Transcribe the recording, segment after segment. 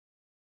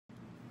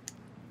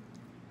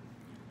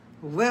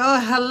Well,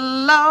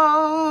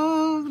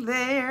 hello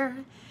there,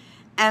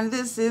 and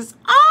this is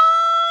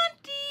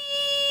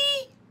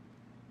Auntie,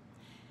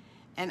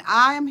 and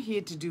I am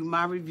here to do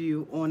my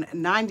review on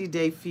 90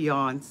 Day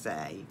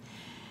Fiance.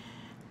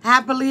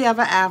 Happily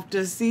Ever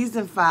After,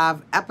 Season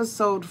 5,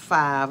 Episode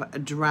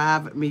 5,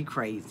 Drive Me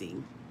Crazy.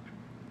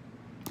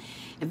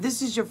 If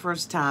this is your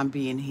first time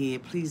being here,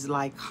 please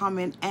like,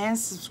 comment, and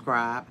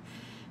subscribe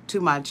to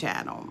my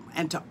channel.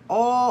 And to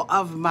all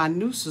of my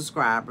new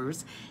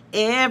subscribers,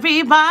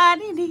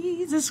 everybody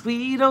needs a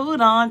sweet old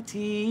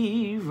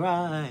auntie,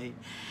 right?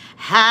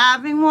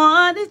 Having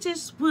one, it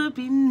just would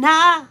be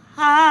nice.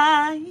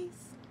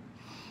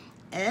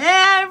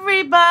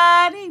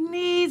 Everybody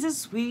needs a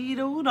sweet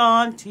old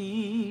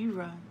auntie,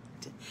 right?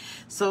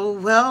 So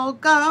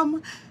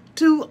welcome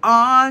to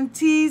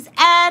Auntie's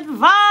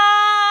Advice.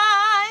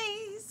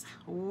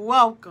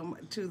 Welcome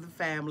to the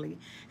family.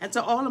 And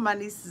to all of my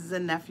nieces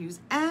and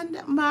nephews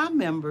and my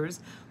members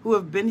who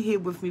have been here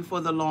with me for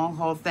the long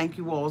haul, thank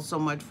you all so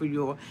much for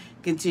your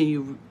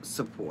continued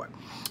support.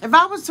 If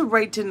I was to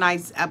rate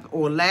tonight's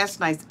last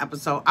night's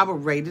episode, I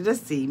would rate it a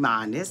C-,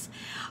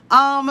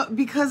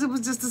 because it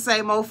was just the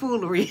same old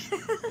foolery.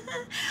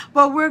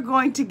 But we're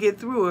going to get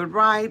through it,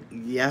 right?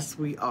 Yes,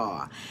 we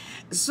are.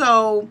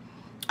 So,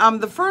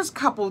 the first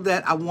couple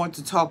that I want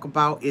to talk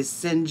about is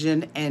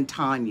Sinjin and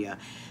Tanya.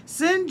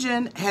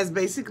 Sinjin has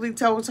basically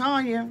told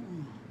Tanya,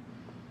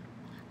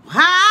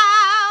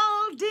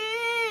 how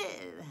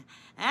did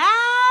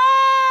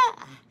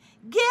I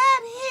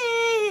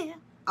get here?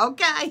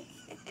 Okay.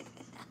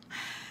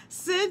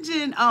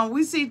 Sinjin,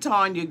 we see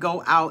Tanya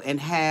go out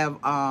and have,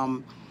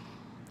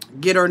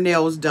 get her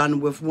nails done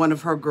with one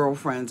of her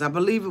girlfriends. I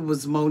believe it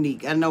was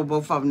Monique. I know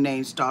both of them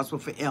names starts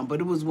with an M, but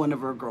it was one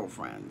of her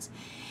girlfriends.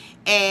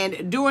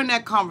 And during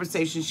that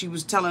conversation, she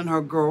was telling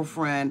her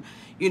girlfriend,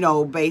 you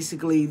know,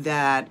 basically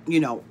that,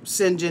 you know,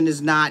 Sinjin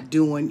is not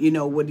doing, you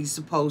know, what he's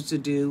supposed to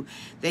do,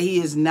 that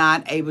he is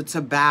not able to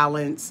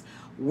balance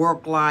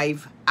work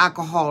life,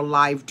 alcohol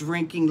life,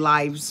 drinking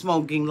life,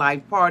 smoking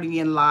life,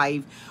 partying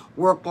life,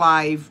 work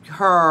life,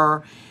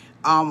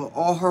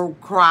 all her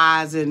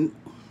cries and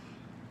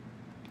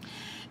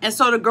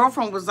so the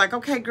girlfriend was like,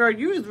 okay, girl,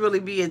 you is really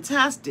being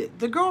tested.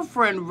 The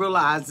girlfriend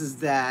realizes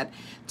that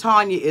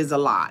Tanya is a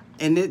lot.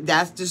 And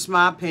that's just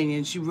my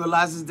opinion. She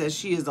realizes that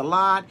she is a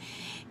lot.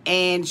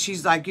 And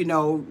she's like, you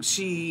know,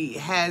 she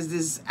has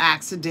this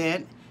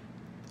accident.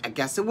 I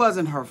guess it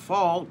wasn't her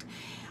fault.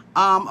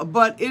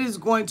 But it is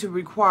going to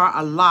require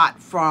a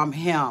lot from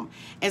him.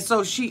 And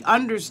so she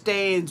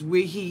understands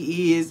where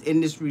he is in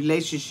this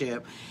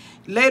relationship.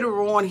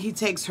 Later on, he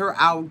takes her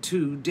out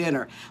to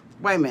dinner.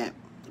 Wait a minute.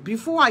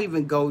 Before I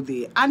even go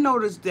there, I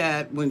noticed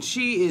that when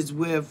she is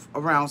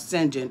around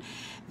Sinjin,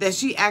 that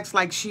she acts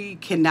like she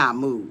cannot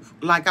move.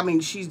 Like, I mean,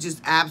 she's just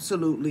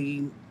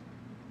absolutely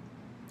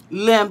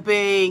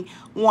limping,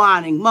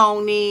 whining,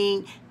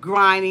 moaning,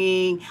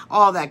 grinding,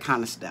 all that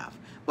kind of stuff.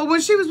 But when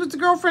she was with the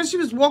girlfriend, she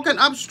was walking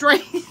up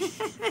straight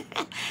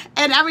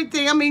and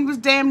everything. I mean, it was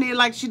damn near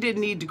like she didn't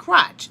need the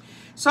crutch.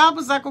 So I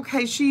was like,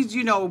 okay, she's,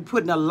 you know,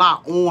 putting a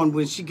lot on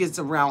when she gets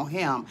around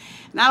him.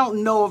 And I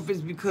don't know if it's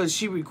because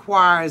she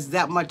requires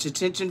that much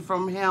attention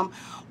from him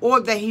or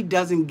that he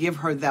doesn't give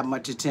her that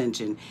much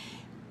attention.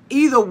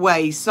 Either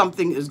way,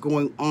 something is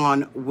going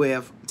on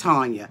with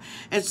Tanya.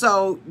 And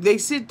so they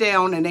sit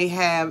down and they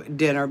have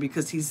dinner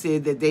because he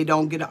said that they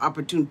don't get an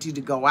opportunity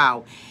to go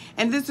out.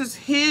 And this is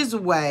his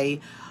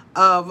way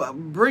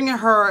of bringing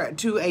her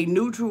to a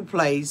neutral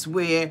place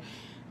where,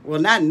 well,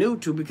 not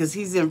neutral because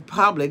he's in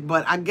public,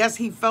 but I guess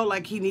he felt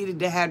like he needed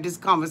to have this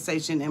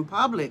conversation in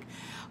public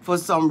for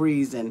some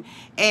reason.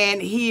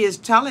 And he is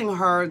telling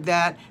her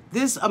that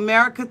this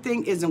America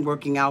thing isn't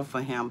working out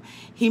for him.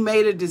 He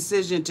made a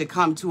decision to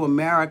come to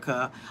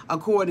America,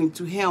 according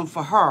to him,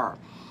 for her.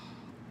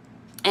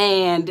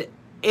 And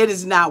it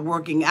is not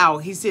working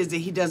out. He says that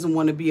he doesn't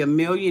want to be a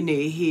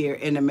millionaire here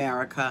in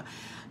America.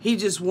 He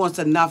just wants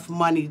enough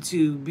money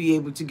to be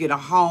able to get a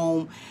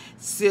home,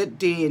 sit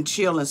there and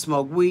chill and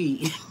smoke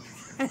weed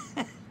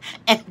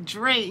and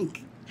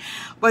drink.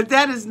 But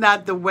that is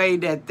not the way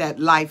that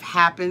life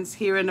happens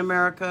here in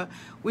America.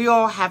 We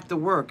all have to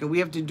work and we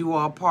have to do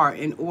our part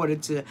in order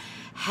to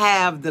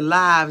have the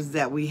lives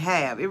that we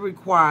have. It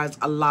requires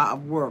a lot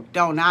of work.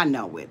 Don't I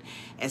know it?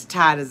 As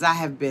tired as I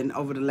have been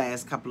over the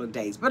last couple of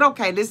days. But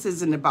okay, this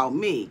isn't about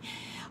me.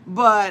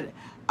 But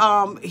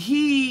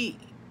he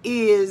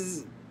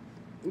is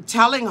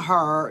telling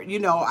her, you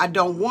know, I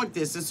don't want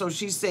this. And so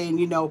she's saying,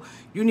 you know,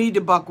 you need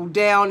to buckle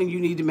down and you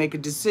need to make a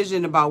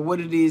decision about what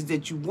it is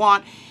that you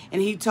want.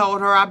 And he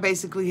told her, I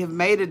basically have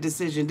made a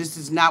decision. This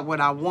is not what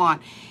I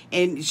want.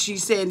 And she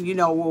said, you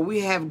know, well,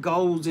 we have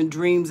goals and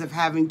dreams of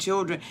having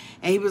children.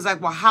 And he was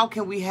like, well, how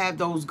can we have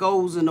those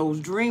goals and those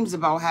dreams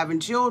about having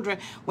children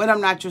when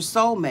I'm not your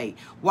soulmate?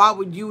 Why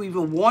would you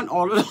even want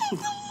all of them?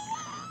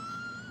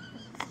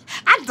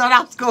 I thought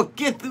I was going to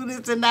get through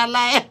this and not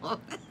laugh.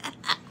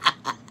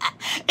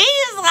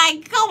 He's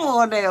like, come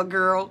on now,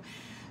 girl.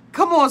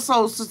 Come on,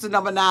 soul sister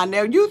number 9.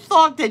 Now, you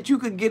thought that you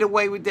could get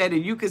away with that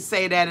and you could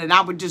say that and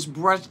I would just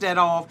brush that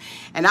off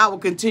and I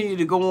would continue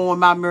to go on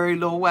my merry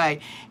little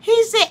way.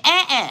 He said,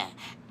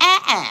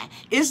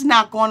 it's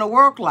not going to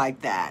work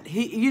like that.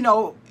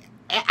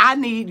 I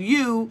need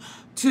you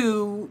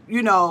to,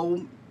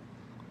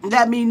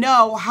 let me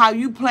know how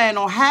you plan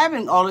on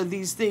having all of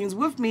these things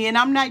with me, and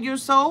I'm not your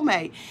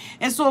soulmate.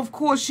 And so, of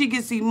course, she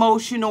gets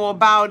emotional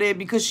about it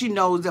because she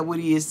knows that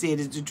what he has said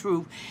is the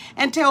truth,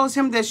 and tells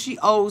him that she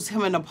owes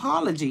him an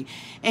apology.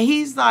 And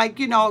he's like,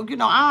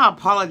 I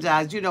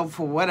apologize,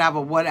 for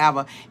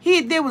whatever.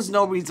 There was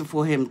no reason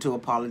for him to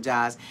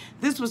apologize.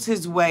 This was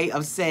his way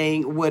of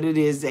saying what it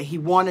is that he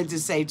wanted to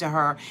say to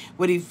her,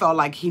 what he felt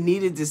like he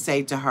needed to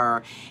say to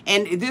her.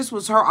 And this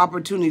was her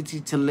opportunity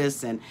to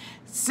listen.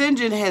 St.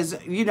 John has,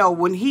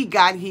 when he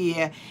got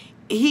here,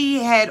 he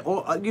had,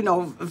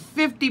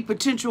 50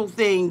 potential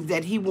things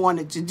that he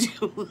wanted to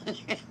do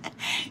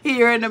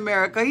here in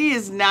America. He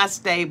is not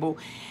stable.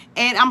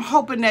 And I'm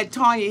hoping that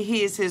Tanya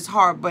hears his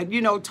heart. But,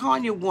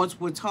 Tanya wants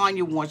what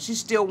Tanya wants. She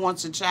still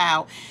wants a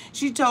child.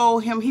 She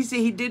told him, he said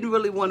he didn't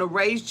really want to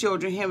raise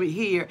children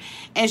here.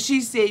 And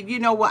she said,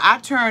 I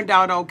turned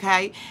out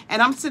okay.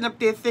 And I'm sitting up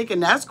there thinking,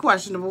 that's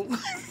questionable.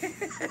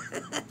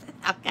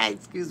 Okay,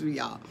 excuse me,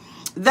 y'all.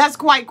 That's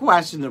quite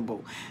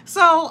questionable.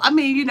 So,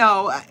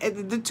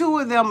 the two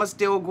of them are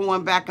still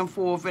going back and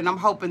forth, and I'm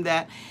hoping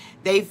that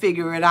they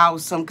figure it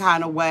out some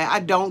kind of way. I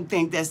don't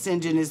think that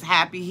St. John is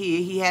happy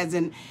here. He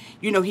hasn't,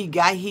 he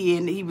got here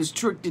and he was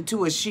tricked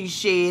into a she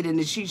shed, and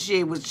the she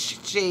shed was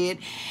shed.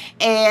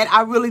 And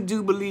I really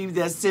do believe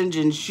that St.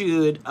 John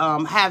should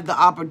have the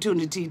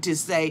opportunity to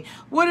say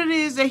what it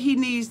is that he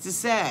needs to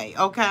say,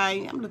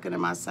 okay? I'm looking at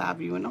my side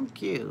view, and I'm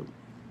cute.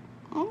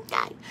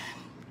 Okay.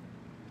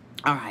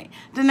 All right,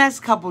 the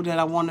next couple that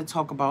I want to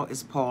talk about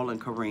is Paul and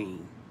Kareen.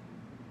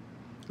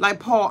 Like,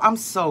 Paul, I'm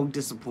so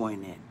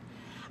disappointed.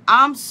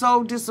 I'm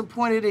so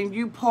disappointed in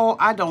you, Paul.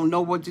 I don't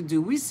know what to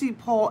do. We see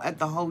Paul at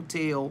the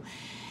hotel,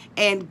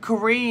 and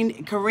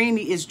Kareen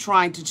is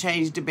trying to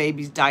change the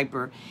baby's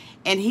diaper.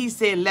 And he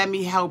said, let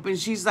me help. And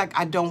she's like,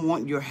 I don't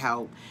want your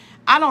help.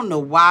 I don't know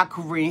why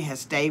Kareen has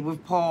stayed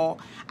with Paul.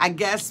 I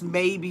guess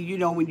maybe,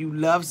 when you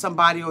love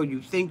somebody or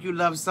you think you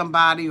love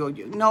somebody or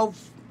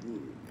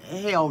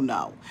hell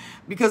no,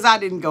 because I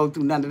didn't go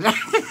through none of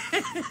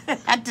that.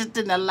 I just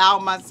didn't allow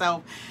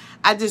myself.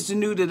 I just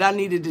knew that I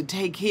needed to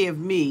take care of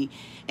me.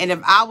 And if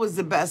I was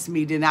the best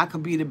me, then I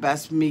could be the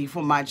best me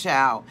for my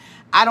child.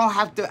 I don't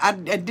have to, I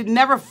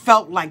never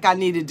felt like I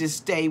needed to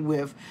stay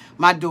with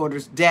my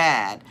daughter's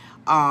dad.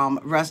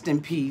 Rest in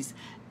peace.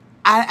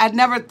 I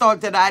never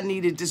thought that I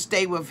needed to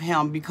stay with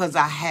him because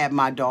I had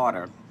my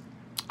daughter.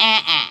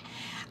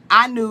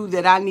 I knew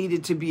that I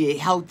needed to be a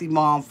healthy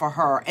mom for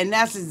her. And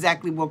that's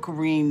exactly what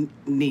Kareen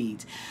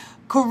needs.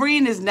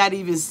 Kareen is not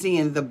even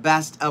seeing the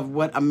best of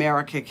what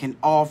America can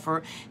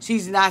offer.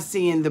 She's not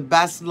seeing the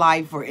best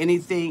life or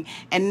anything.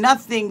 And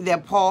nothing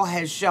that Paul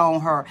has shown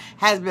her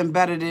has been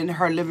better than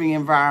her living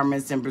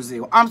environments in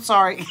Brazil. I'm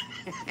sorry.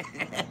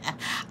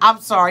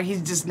 I'm sorry.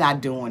 He's just not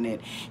doing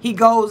it. He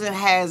goes and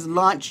has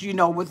lunch,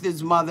 with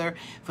his mother.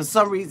 For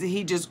some reason,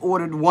 he just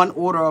ordered one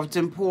order of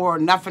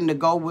tempura, nothing to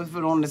go with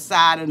it on the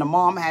side. And the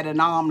mom had an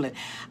omelet.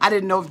 I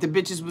didn't know if the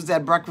bitches was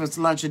at breakfast,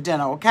 lunch, or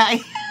dinner,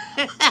 okay?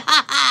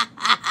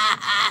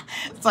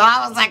 So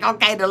I was like,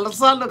 okay, the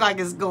sun look like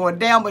it's going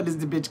down, but is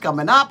the bitch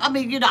coming up?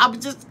 I was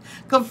just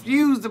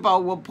confused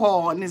about what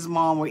Paul and his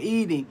mom were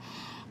eating.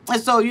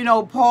 And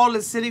so, Paul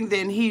is sitting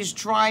there and he's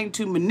trying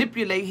to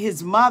manipulate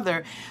his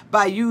mother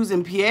by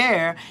using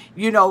Pierre,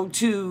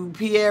 to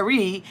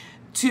Pierre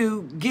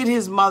to get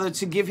his mother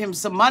to give him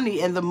some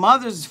money. And the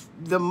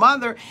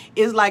mother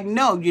is like,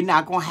 no, you're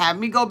not going to have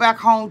me go back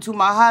home to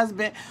my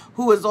husband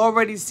who has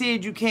already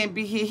said you can't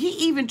be here. He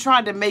even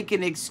tried to make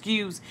an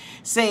excuse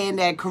saying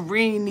that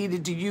Kareen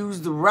needed to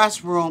use the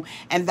restroom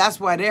and that's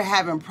why they're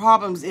having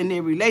problems in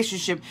their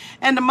relationship.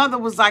 And the mother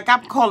was like,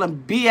 I'm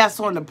calling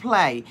BS on the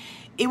play.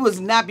 It was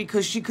not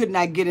because she could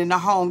not get in the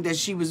home that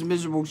she was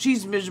miserable.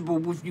 She's miserable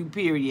with you,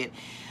 period.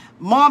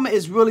 Mama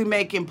is really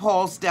making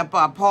Paul step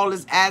up. Paul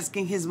is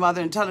asking his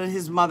mother and telling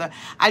his mother,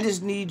 I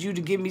just need you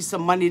to give me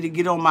some money to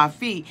get on my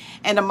feet.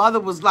 And the mother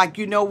was like,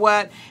 you know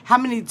what? How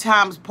many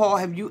times, Paul,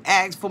 have you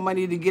asked for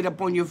money to get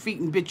up on your feet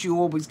and bitch, you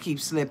always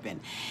keep slipping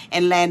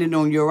and landing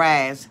on your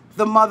ass?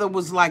 The mother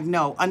was like,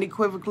 no,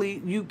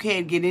 unequivocally, you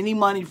can't get any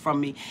money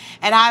from me.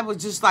 And I was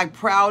just like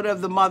proud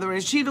of the mother.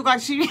 And she looked like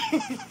she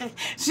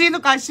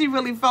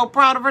really felt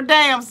proud of her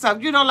damn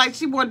self. Like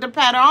she wanted to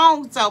pat her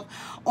own self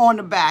on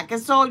the back.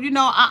 And so,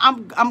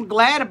 I'm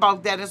glad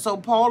about that. And so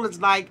Paul is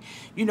like,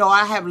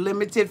 I have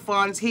limited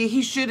funds here.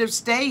 He should have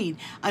stayed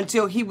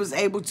until he was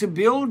able to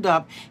build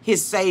up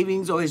his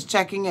savings or his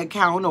checking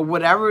account or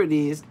whatever it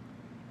is.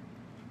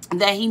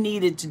 that he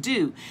needed to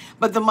do.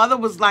 But the mother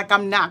was like,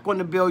 I'm not going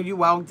to bail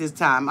you out this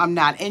time. I'm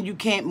not. And you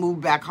can't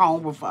move back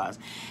home with us.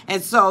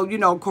 And so,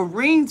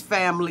 Kareem's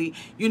family,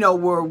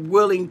 were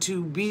willing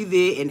to be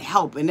there and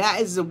help. And that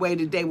is the way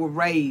that they were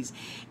raised.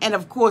 And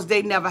of course,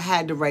 they never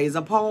had to raise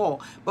a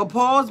Paul. But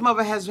Paul's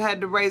mother has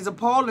had to raise a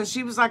Paul. And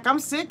she was like, I'm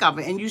sick of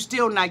it. And you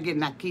still not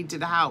getting that key to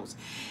the house.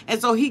 And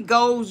so he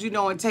goes,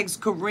 and takes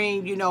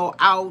Kareem,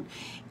 out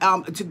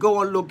to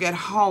go and look at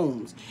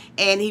homes.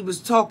 And he was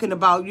talking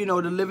about, the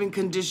living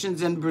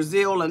conditions in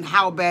Brazil and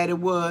how bad it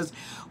was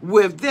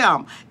with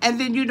them. And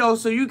then,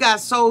 so you got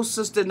Soul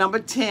Sister number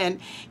 10,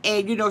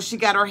 and, she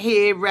got her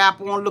head wrap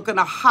on looking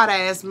a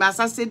hot-ass mess.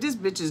 I said, this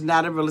bitch is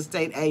not a real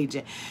estate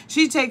agent.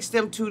 She takes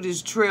them to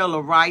this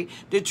trailer, right?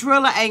 The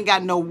trailer ain't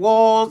got no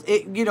walls.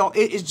 It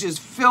is just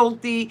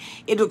filthy.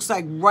 It looks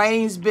like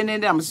rain's been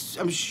in it. I'm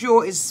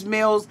sure it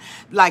smells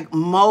like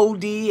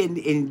moldy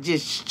and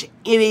just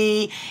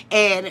shitty.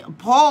 And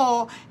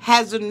Paul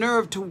has the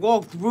nerve to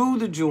walk through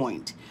the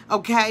joint.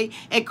 Okay,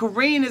 and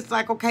Kareem is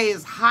like, okay,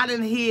 it's hot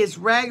in here, it's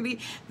raggedy.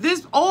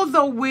 This,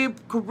 although where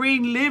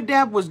Kareem lived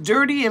at was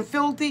dirty and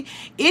filthy,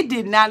 it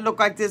did not look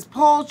like this.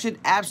 Paul should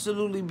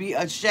absolutely be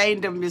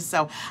ashamed of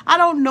himself. I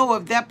don't know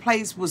if that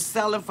place was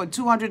selling for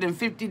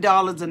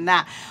 $250 or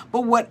not,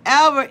 but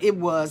whatever it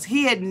was,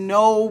 he had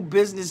no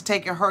business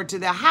taking her to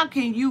there. How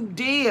can you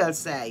dare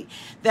say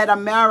that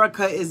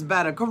America is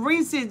better?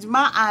 Kareem says,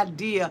 my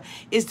idea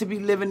is to be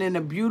living in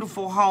a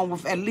beautiful home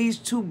with at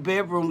least 2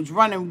 bedrooms,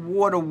 running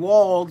water,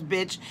 walls,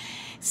 bitch,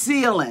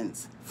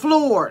 ceilings,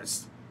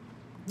 floors,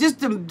 just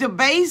the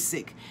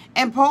basic.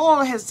 And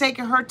Paul has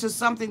taken her to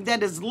something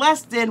that is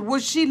less than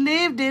what she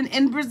lived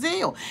in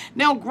Brazil.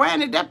 Now,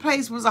 granted, that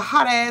place was a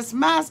hot-ass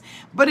mess,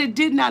 but it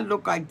did not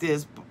look like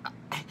this.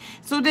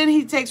 So then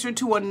he takes her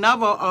to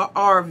another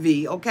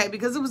RV, okay,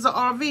 because it was an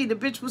RV. The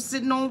bitch was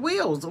sitting on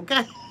wheels,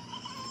 okay?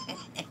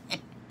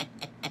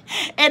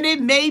 And it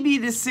may be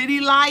the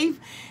city life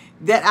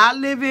that I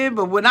live in,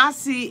 but when I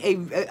see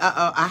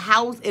a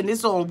house and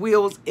it's on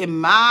wheels, in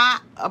my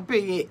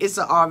opinion, it's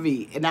an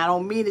RV. And I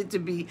don't mean it to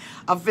be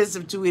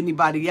offensive to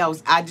anybody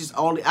else. I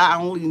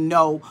only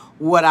know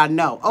what I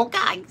know.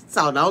 Okay?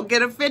 So don't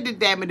get offended,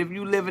 damn it, if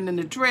you living in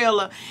a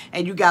trailer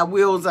and you got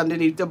wheels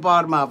underneath the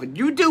bottom of it.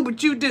 You do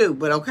what you do.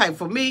 But okay,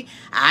 for me,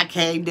 I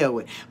can't do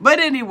it. But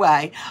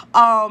anyway,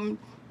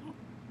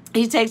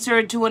 he takes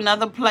her to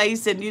another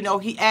place, and,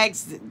 he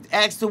asks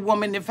the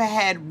woman if it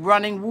had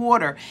running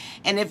water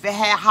and if it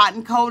had hot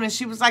and cold. And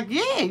she was like,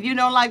 yeah,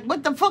 like,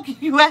 what the fuck are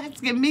you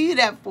asking me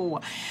that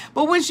for?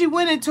 But when she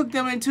went and took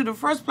them into the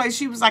first place,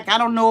 she was like, I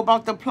don't know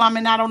about the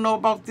plumbing. I don't know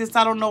about this.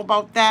 I don't know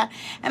about that.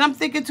 And I'm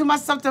thinking to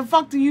myself, the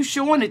fuck are you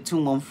showing it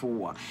to them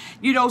for?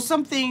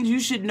 Some things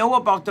you should know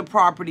about the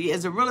property.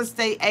 As a real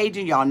estate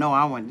agent, y'all know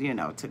I want,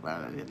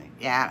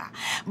 yeah.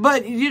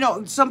 But,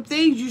 some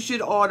things you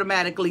should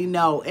automatically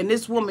know. And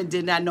this woman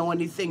did not know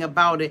anything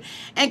about it.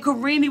 And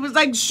Kareem was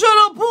like, shut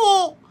up,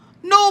 Paul.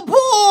 No,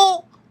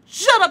 Paul.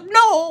 Shut up.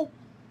 No.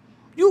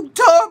 You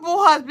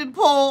terrible husband,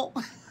 Paul.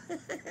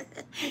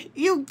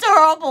 You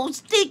terrible,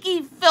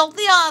 stinky,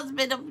 filthy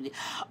husband.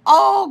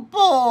 Oh,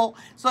 Paul.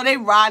 So they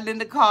ride in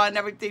the car and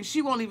everything.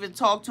 She won't even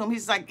talk to him.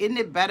 He's like, isn't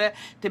it better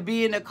to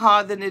be in the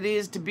car than it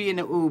is to be in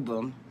the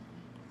Uber?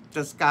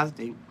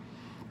 Disgusting.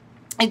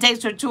 He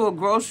takes her to a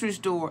grocery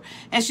store,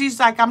 and she's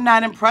like, I'm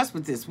not impressed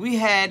with this. We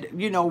had,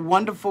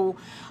 wonderful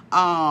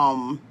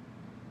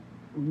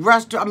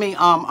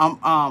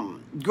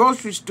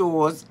grocery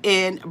stores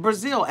in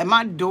Brazil, and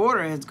my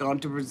daughter has gone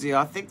to Brazil.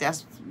 I think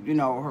that's,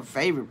 her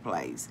favorite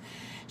place.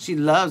 She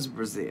loves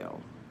Brazil.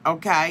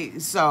 Okay,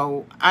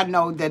 so I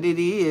know that it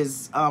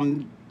is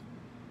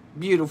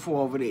beautiful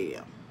over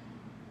there.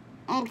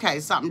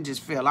 Okay, something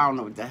just fell. I don't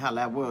know what the hell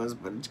that was,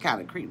 but it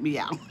kind of creeped me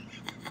out.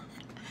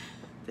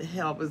 The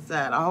hell was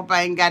that? I hope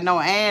I ain't got no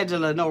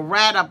Angela, no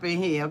rat up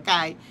in here,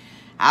 okay?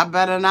 I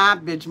better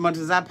not, bitch, much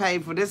as I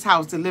paid for this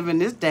house to live in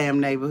this damn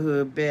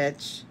neighborhood,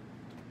 bitch.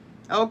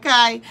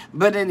 Okay?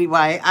 But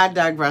anyway, I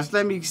digress.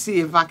 Let me see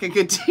if I can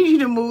continue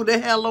to move the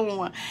hell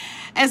on.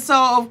 And so,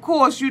 of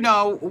course,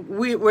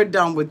 we're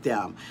done with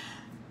them.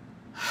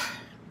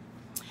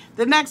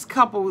 The next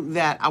couple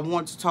that I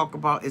want to talk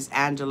about is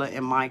Angela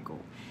and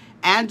Michael.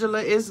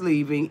 Angela is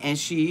leaving, and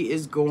she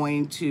is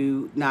going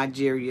to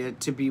Nigeria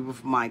to be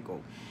with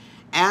Michael.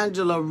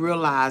 Angela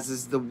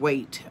realizes the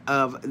weight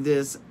of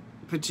this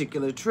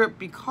particular trip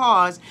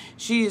because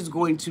she is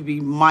going to be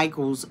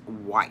Michael's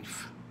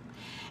wife.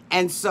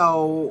 And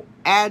so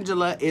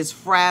Angela is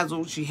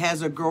frazzled. She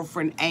has her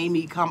girlfriend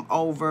Amy come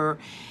over,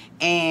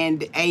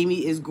 and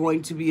Amy is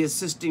going to be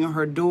assisting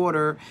her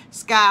daughter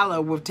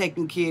Skylar with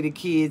taking care of the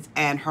kids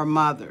and her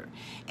mother.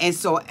 And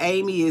so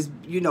Amy is,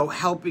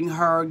 helping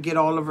her get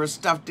all of her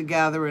stuff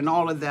together and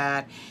all of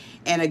that.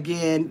 And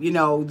again,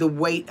 the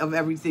weight of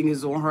everything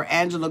is on her.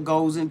 Angela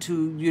goes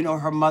into,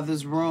 her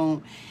mother's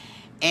room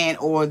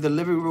or the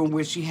living room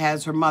where she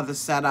has her mother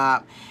set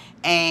up.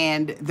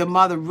 And the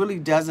mother really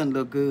doesn't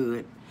look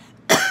good.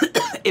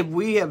 If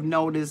we have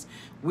noticed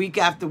week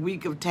after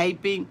week of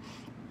taping,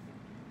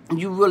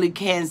 you really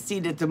can see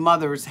that the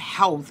mother's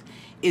health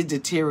is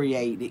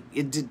deteriorating.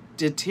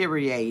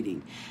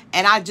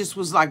 And I just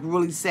was like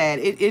really sad.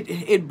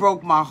 It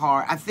broke my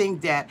heart. I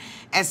think that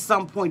at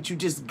some point you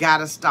just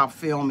gotta stop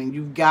filming.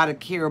 You've gotta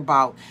care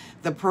about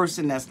the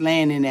person that's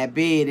laying in that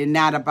bed and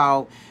not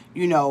about,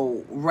 you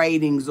know,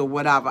 ratings or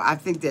whatever. I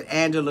think that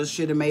Angela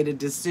should have made a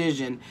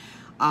decision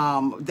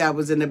that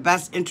was in the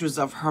best interest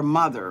of her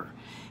mother.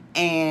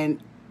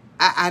 And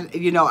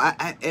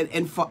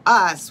and for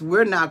us,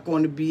 we're not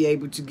going to be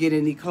able to get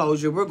any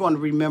closure. We're going to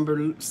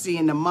remember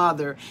seeing the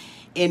mother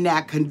in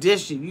that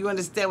condition. You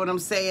understand what I'm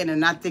saying?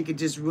 And I think it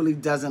just really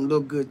doesn't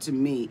look good to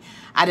me.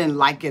 I didn't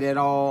like it at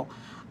all.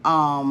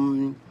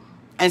 And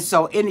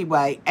so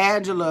anyway,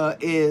 Angela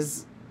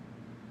is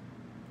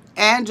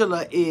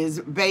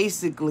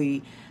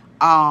basically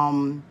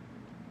getting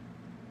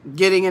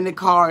in the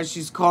car.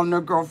 She's calling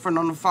her girlfriend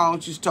on the phone.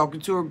 She's talking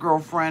to her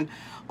girlfriend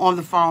on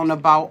the phone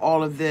about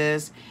all of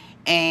this.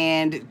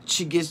 And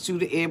she gets to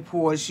the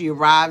airport. She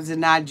arrives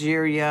in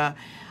Nigeria.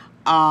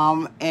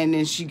 And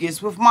then she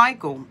gets with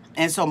Michael.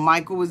 And so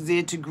Michael was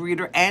there to greet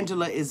her.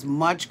 Angela is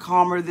much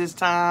calmer this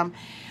time.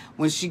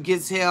 When she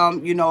gets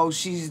him, you know,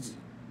 she's,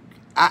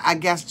 I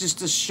guess,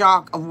 just a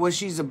shock of what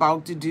she's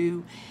about to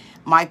do.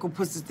 Michael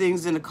puts the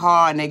things in the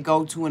car and they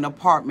go to an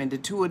apartment. The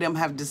two of them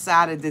have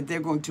decided that they're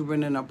going to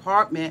rent an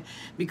apartment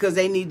because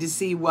they need to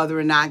see whether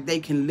or not they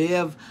can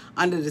live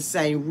under the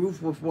same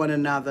roof with one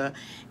another.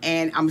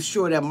 And I'm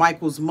sure that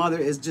Michael's mother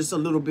is just a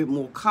little bit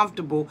more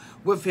comfortable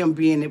with him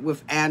being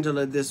with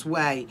Angela this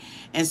way.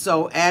 And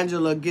so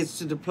Angela gets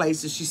to the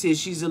place and she says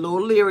she's a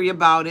little leery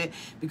about it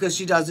because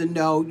she doesn't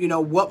know, you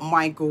know, what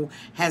Michael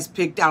has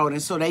picked out.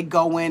 And so they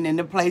go in and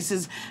the place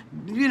is,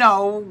 you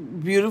know,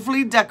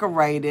 beautifully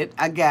decorated,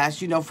 I guess,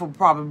 you know, for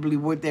probably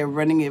what they're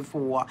renting it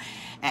for.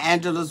 And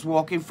Angela's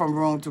walking from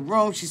room to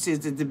room. She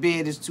says that the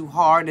bed is too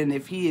hard, and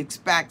if he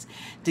expects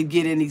to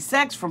get any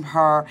sex from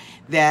her,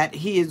 that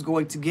he is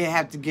going to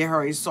have to get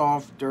her a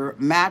softer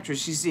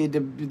mattress. She said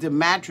the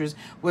mattress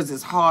was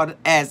as hard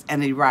as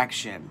an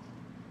erection.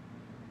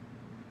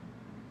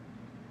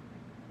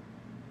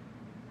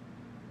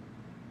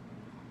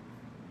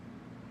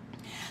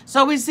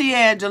 So we see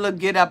Angela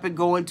get up and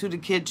go into the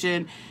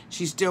kitchen.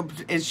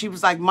 And she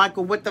was like,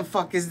 Michael, what the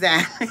fuck is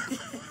that?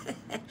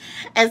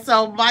 And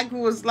so Michael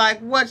was like,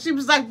 what? She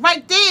was like,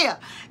 right there.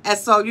 And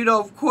so, you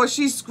know, of course,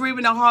 she's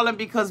screaming and hollering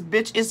because,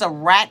 bitch, it's a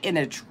rat in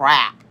a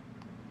trap.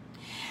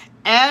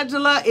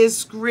 Angela is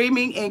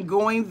screaming and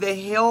going the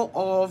hell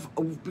off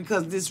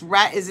because this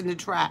rat is in the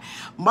trap.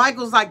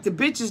 Michael's like, the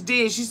bitch is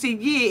dead. She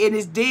said, yeah, and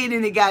it's dead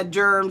and it got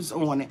germs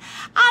on it.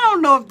 I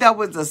don't know if that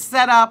was a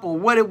setup or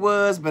what it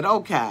was, but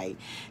okay.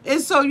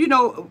 And so, you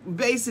know,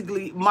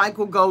 basically,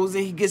 Michael goes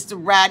and he gets the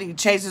rat. He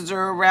chases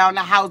her around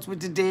the house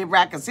with the dead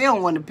rat because he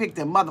don't want to pick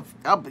that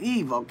motherfucker up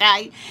Eve,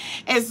 okay?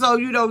 And so,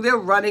 you know, they're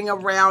running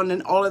around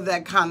and all of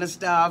that kind of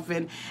stuff.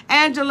 And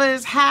Angela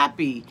is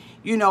happy,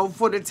 you know,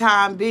 for the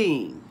time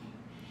being.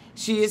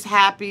 She is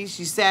happy,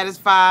 she's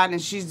satisfied,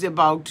 and she's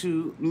about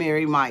to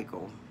marry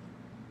Michael.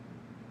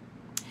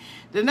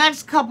 The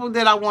next couple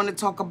that I want to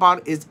talk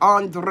about is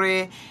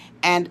Andre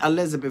and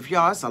Elizabeth.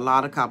 Y'all, it's a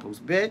lot of couples,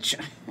 bitch.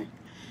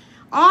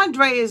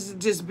 Andre is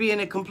just being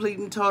a complete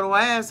and total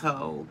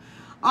asshole.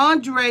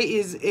 Andre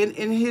is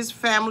in his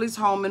family's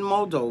home in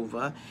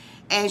Moldova,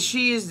 and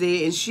she is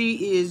there, and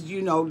she is,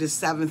 you know, the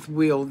seventh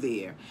wheel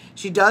there.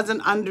 She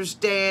doesn't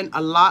understand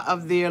a lot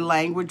of their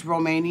language,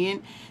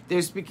 Romanian.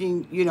 They're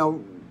speaking, you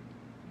know.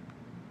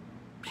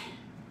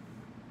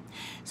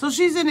 So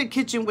she's in the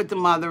kitchen with the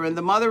mother, and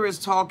the mother is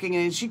talking,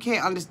 and she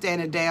can't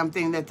understand a damn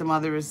thing that the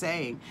mother is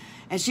saying.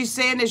 And she's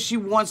saying that she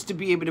wants to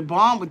be able to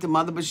bond with the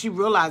mother, but she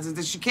realizes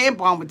that she can't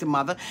bond with the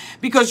mother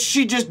because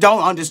she just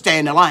don't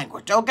understand the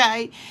language,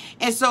 okay?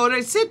 And so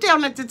they sit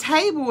down at the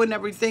table and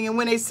everything, and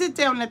when they sit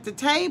down at the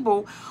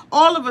table,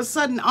 all of a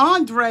sudden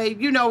Andre,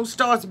 you know,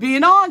 starts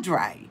being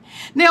Andre.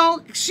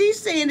 Now, she's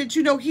saying that,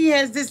 you know, he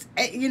has this,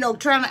 you know,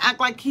 trying to act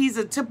like he's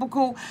a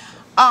typical,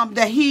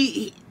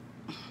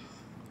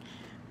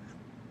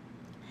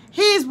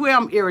 here's where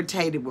I'm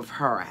irritated with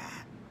her at.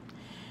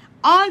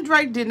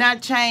 Andre did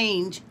not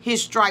change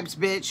his stripes,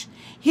 bitch.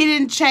 He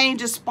didn't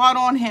change a spot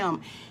on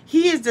him.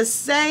 He is the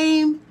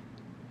same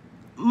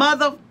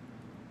mother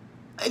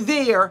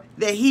there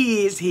that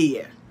he is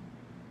here.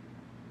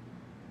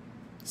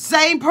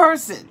 Same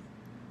person.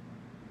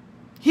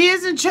 He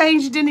hasn't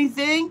changed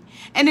anything.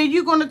 And then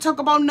you're going to talk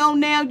about, no,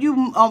 now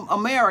you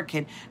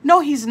American. No,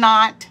 he's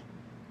not.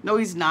 No,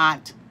 he's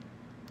not.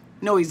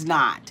 No, he's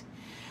not.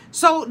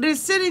 So they're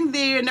sitting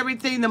there and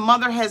everything. The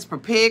mother has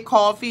prepared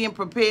coffee and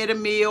prepared a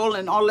meal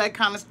and all that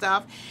kind of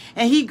stuff.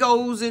 And he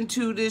goes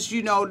into this,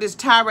 you know, this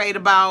tirade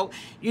about,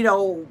 you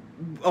know,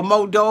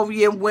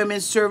 Moldovan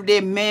women serve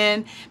their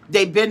men.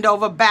 They bend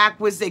over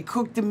backwards. They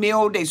cook the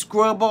meal. They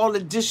scrub all the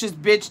dishes,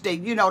 bitch. They,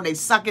 you know, they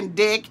sucking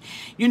dick.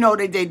 You know,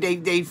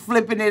 they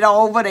flipping it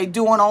over. They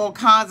doing all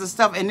kinds of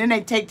stuff. And then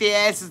they take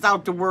their asses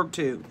out to work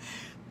too.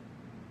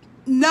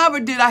 Never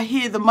did I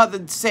hear the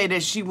mother say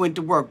that she went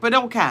to work. But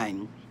okay.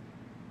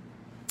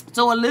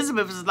 So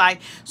Elizabeth is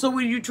like, so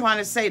what are you trying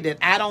to say, that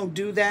I don't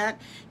do that?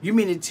 You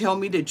mean to tell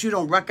me that you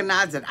don't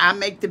recognize that I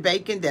make the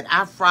bacon, that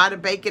I fry the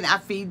bacon, I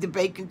feed the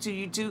bacon to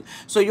you too,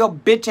 so your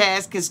bitch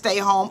ass can stay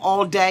home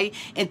all day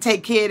and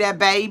take care of that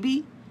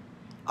baby?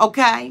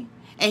 Okay?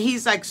 And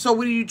he's like, so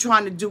what are you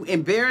trying to do,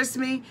 embarrass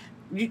me?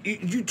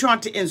 You trying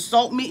to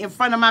insult me in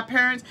front of my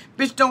parents?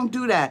 Bitch, don't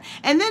do that.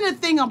 And then the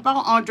thing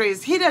about Andre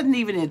is he doesn't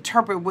even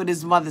interpret what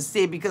his mother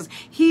said because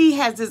he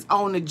has his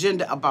own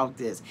agenda about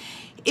this.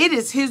 It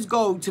is his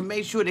goal to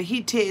make sure that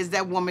he tears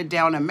that woman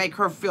down and make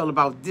her feel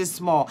about this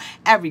small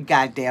every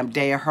goddamn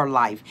day of her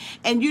life.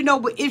 And you know,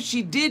 but if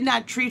she did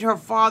not treat her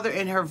father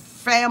and her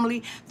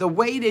family the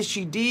way that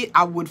she did,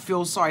 I would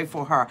feel sorry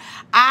for her.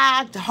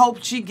 I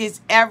hope she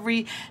gets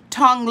every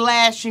tongue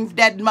lashing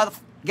that mother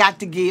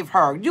got to give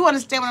her. You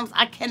understand what I'm saying?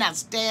 I cannot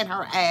stand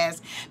her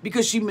ass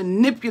because she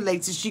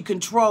manipulates and she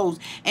controls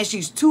and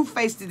she's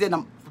two-faced than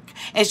them.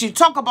 And she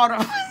talk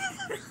about her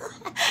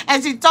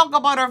and she talk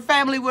about her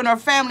family when her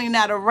family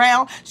not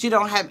around. She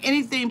don't have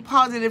anything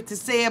positive to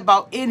say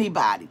about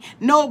anybody,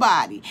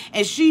 nobody.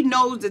 And she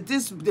knows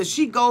that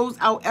she goes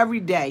out every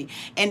day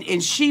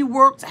and she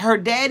works, her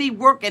daddy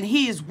work, and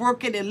he is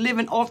working and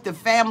living off the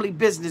family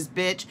business,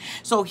 bitch.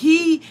 So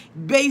he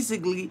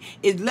basically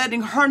is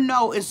letting her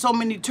know in so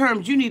many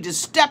terms, you need to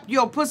step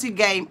your pussy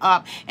game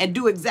up and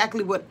do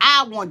exactly what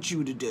I want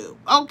you to do.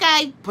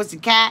 Okay,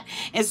 pussycat?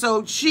 And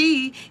so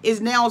she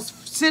is now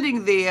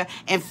sitting there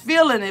and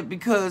feeling it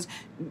because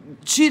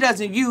she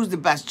doesn't use the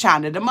best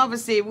china. The mother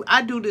said,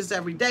 I do this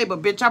every day,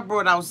 but bitch, I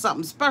brought out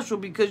something special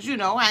because, you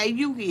know, hey,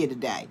 you here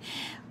today.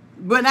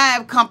 When I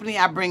have company,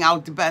 I bring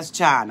out the best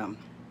china.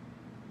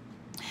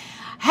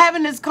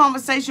 Having this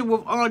conversation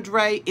with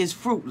Andre is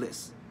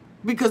fruitless.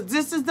 Because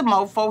this is the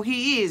mofo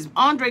he is.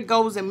 Andre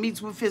goes and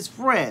meets with his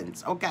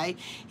friends, okay?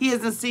 He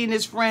hasn't seen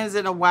his friends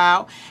in a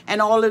while.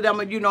 And all of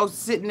them are, you know,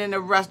 sitting in a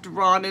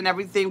restaurant and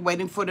everything,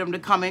 waiting for them to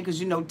come in. Because,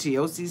 you know,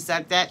 TLC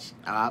set that shit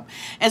up.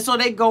 And so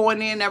they go in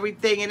there and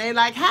everything. And they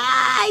like,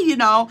 hi, you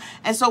know.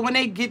 And so when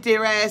they get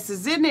their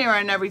asses in there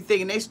and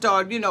everything, and they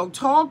start, you know,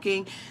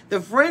 talking, the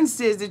friend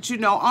says that, you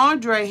know,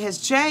 Andre has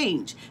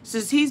changed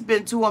since he's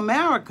been to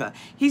America.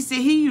 He said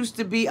he used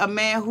to be a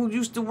man who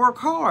used to work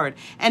hard.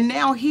 And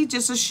now he's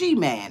just a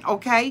she-man,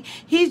 okay?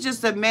 He's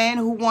just a man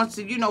who wants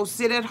to, you know,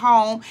 sit at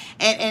home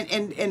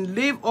and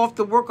live off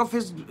the work of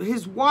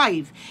his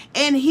wife.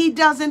 And he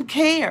doesn't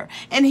care.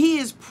 And he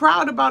is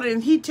proud about it.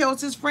 And he tells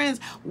his friends,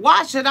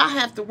 why should I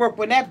have to work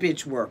when that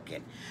bitch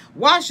working?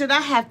 Why should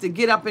I have to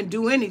get up and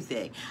do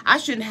anything? I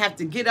shouldn't have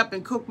to get up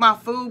and cook my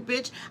food,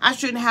 bitch. I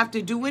shouldn't have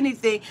to do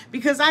anything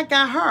because I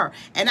got her.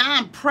 And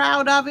I'm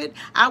proud of it.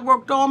 I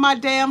worked all my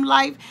damn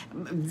life.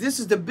 This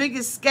is the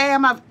biggest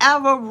scam I've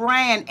ever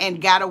ran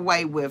and got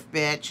away with,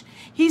 bitch.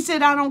 He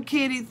said, I don't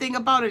care anything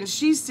about it. And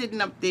she's sitting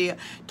up there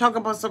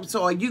talking about something.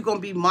 So are you going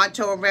to be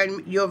macho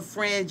around your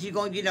friends? You're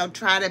going to, you know,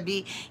 try to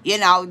be, you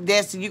know,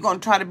 this, and you're going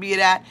to try to be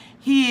that.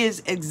 He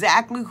is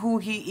exactly who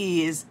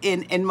he is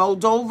in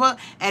Moldova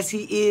as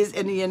he is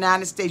in the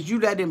United States. You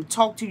let him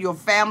talk to your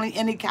family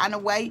any kind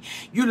of way.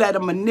 You let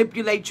him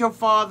manipulate your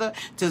father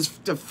to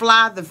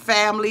fly the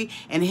family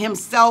and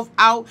himself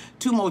out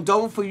to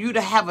Moldova for you to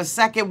have a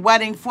second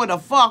wedding for the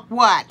fuck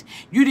what?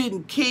 You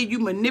didn't care. You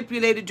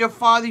manipulated your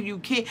father. You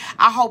care.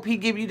 I hope he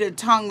give you the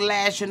tongue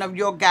lashing of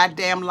your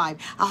goddamn life.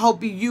 I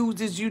hope he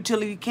uses you till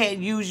he can't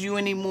use you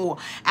anymore.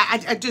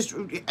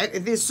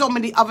 There's so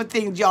many other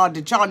things, y'all,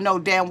 that y'all know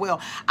damn well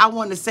I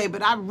want to say,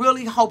 but I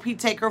really hope he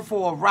take her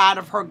for a ride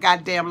of her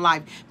goddamn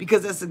life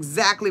because that's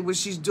exactly what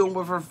she's doing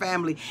with her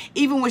family.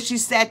 Even when she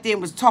sat there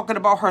and was talking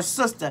about her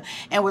sister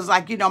and was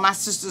like, you know, my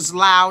sister's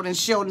loud and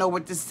she'll know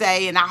what to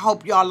say and I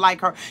hope y'all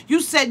like her. You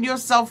setting your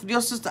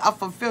sister up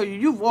for failure.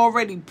 You've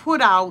already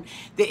put out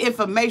the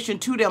information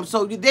to them,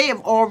 so they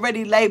have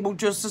already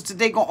labeled your sister.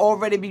 They're going to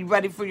already be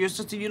ready for your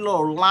sister, you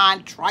little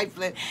lying,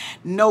 trifling,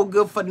 no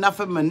good for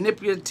nothing,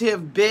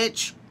 manipulative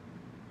bitch.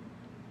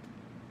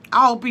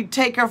 I hope he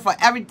take her for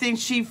everything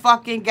she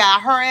fucking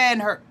got. Her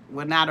and her,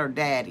 well, not her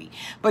daddy,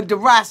 but the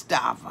rest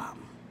of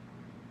them.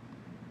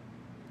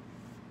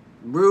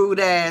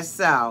 Rude ass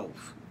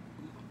self.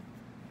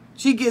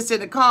 She gets in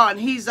the car and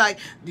he's like,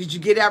 did you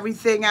get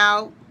everything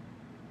out?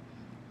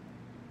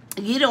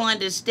 You don't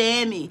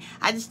understand me.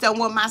 I just don't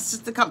want my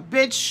sister to come.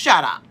 Bitch,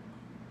 shut up.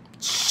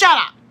 Shut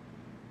up.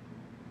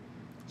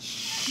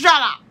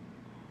 Shut up.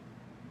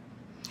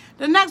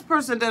 The next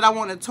person that I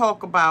want to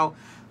talk about,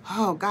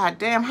 oh, God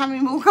damn, how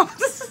many more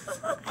couples?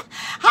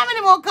 How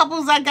many more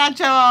couples I got,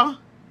 y'all?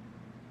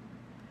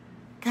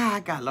 God, I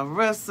got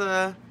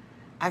Larissa.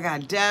 I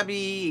got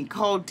Debbie and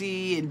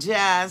Cody and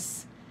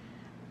Jess.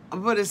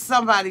 But it's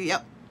somebody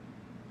else.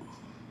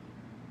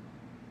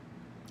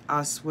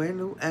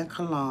 Asuelu and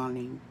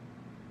Kalani.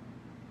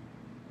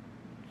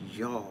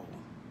 Yo.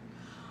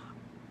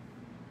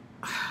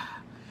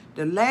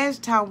 The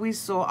last time we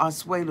saw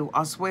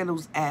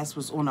Asuelu's ass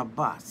was on a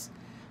bus.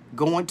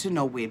 Going to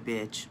nowhere,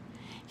 bitch.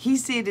 He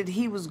said that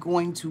he was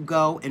going to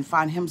go and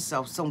find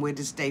himself somewhere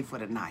to stay for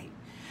the night.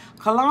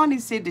 Kalani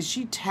said that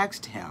she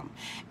texted him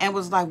and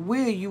was like,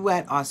 where are you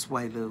at,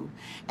 Oswelu?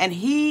 And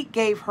he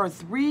gave her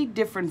 3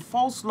 different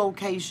false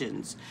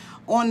locations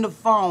on the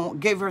phone,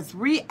 gave her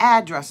 3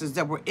 addresses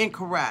that were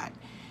incorrect.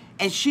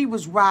 And she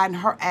was riding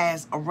her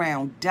ass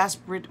around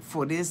desperate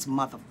for this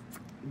motherfucker.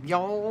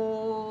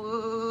 Yo.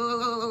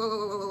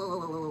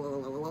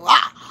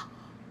 Ah.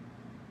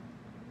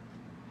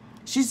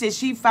 She said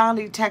she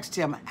finally texted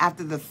him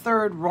after the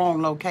 3rd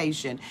wrong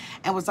location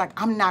and was like,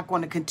 I'm not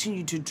going to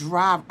continue to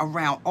drive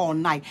around all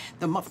night.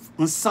 The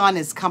motherfucking sun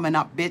is coming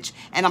up, bitch,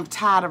 and I'm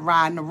tired of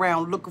riding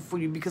around looking for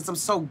you because I'm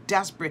so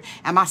desperate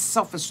and my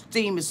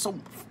self-esteem is so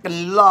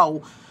fucking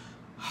low.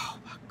 Oh,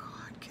 my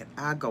God. Can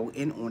I go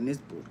in on this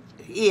bull?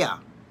 Yeah.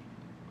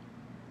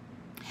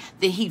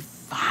 Then he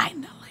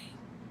finally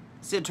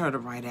sent her the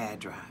right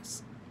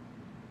address.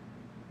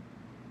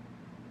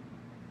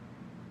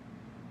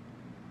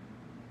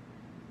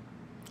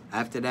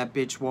 After that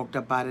bitch walked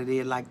up out of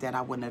there like that,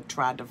 I wouldn't have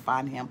tried to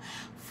find him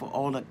for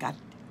all the got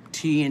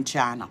tea in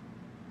China.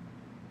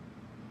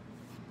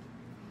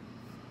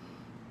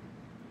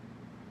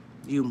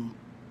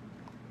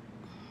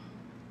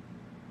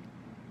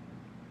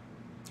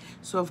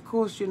 So, of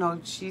course, you know,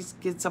 she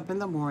gets up in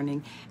the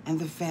morning and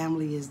the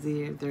family is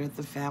there. They're at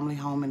the family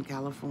home in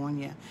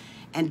California.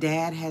 And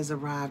Dad has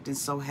arrived and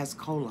so has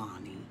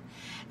Kalani.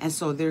 And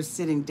so they're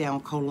sitting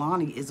down.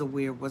 Kalani is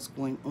aware of what's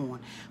going on,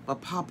 but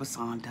Papa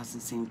San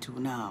doesn't seem to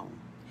know.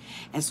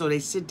 And so they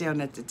sit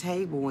down at the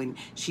table and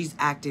she's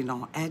acting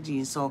all edgy.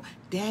 And so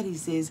Daddy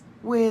says,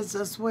 where's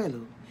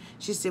Asuelu?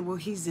 She said, well,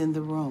 he's in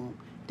the room.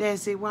 Dad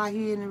said, why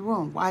he in the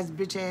room? Why is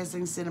bitch ass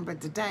ain't sitting up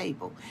at the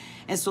table?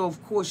 And so,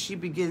 of course, she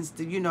begins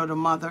to, you know, the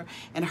mother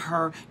and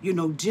her, you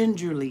know,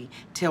 gingerly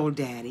tell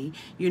Daddy,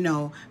 you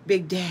know,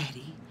 Big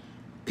Daddy,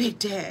 Big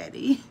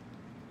Daddy.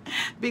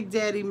 Big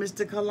Daddy,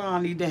 Mr.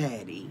 Kalani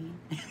Daddy.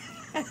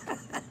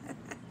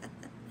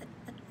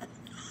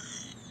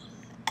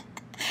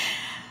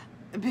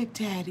 Big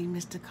Daddy,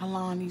 Mr.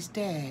 Kalani's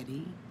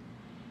daddy.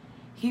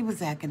 He was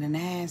acting an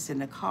ass in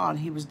the car and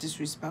he was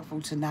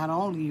disrespectful to not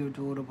only your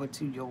daughter but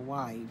to your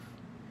wife.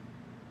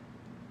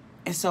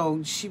 And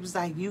so she was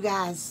like, you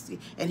guys,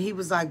 and he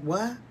was like,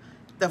 what?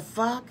 The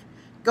fuck?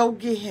 Go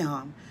get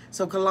him.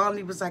 So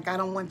Kalani was like, I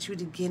don't want you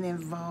to get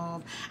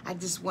involved. I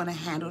just want to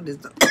handle this.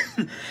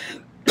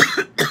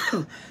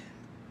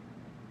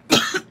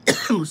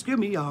 Excuse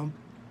me, y'all.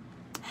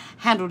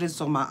 Handle this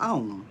on my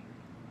own.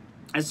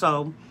 And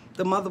so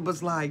the mother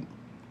was like,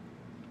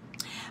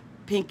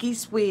 Pinky,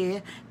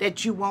 swear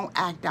that you won't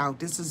act out.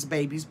 This is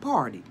baby's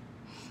party.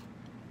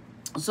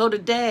 So the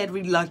dad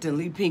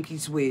reluctantly Pinky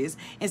swears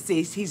and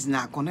says he's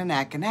not going to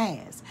act an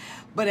ass.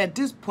 But at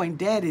this point,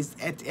 Dad is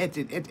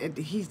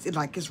he's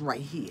like, it's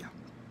right here.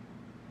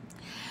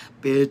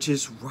 Bitch,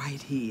 it's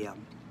right here.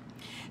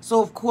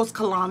 So, of course,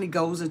 Kalani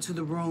goes into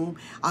the room.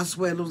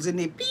 Asuelu's in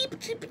there, beep,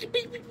 beep, beep,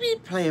 beep,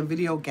 beep, playing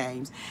video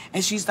games.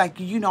 And she's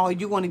like, you know,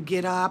 you want to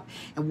get up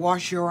and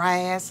wash your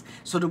ass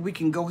so that we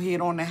can go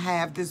ahead on and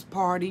have this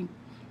party?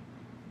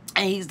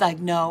 And he's like,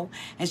 no.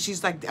 And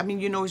she's like, I mean,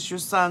 you know, it's your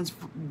son's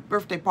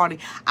birthday party.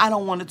 I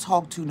don't want to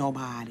talk to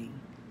nobody.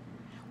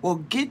 Well,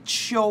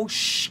 get your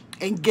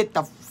and get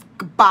the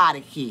fuck out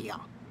of here.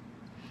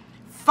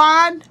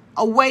 Find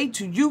a way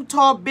to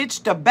Utah,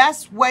 bitch, the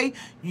best way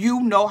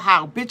you know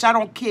how. Bitch, I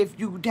don't care if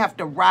you have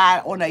to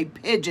ride on a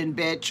pigeon,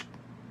 bitch.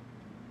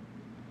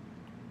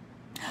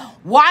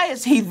 Why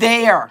is he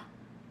there?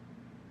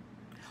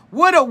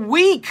 What a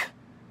weak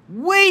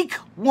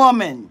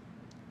woman.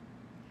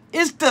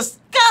 It's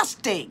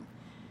disgusting.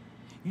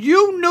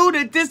 You knew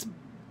that this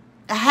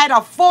had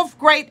a 4th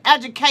grade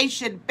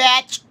education,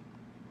 bitch.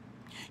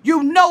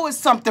 You know it's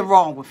something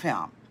wrong with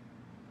him.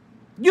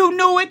 You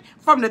knew it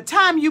from the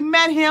time you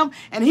met him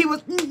and he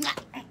was...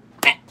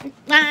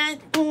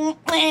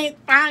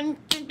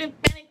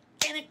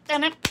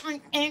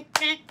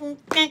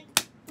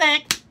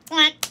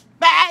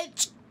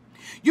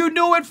 You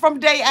knew it from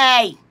day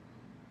A.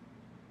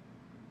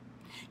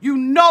 You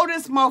know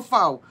this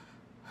mofo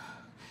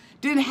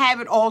didn't have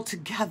it all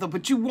together,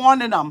 but you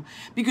wanted him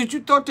because you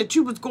thought that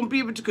you was going to be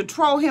able to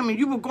control him and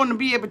you were going to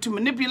be able to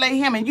manipulate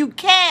him, and you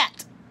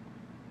can't.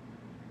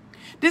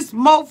 This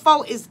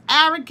mofo is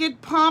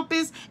arrogant,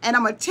 pompous, and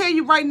I'm going to tell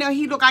you right now,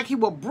 he look like he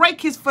will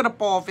break his foot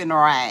up off in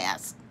her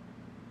ass.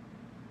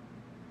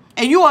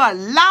 And you are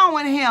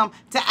allowing him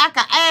to act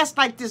an ass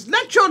like this.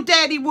 Let your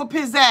daddy whoop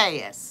his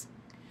ass.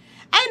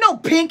 Ain't no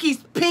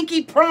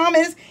pinky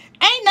promise.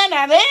 Ain't none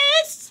of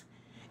this.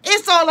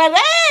 It's all it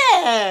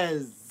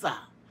is.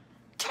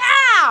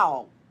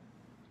 Cow.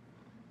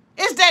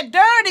 It's that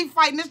dirty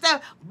fighting. It's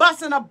that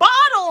busting a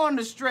bottle on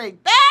the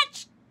street,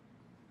 bitch.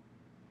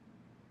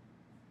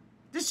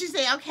 Then she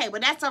say, okay, well,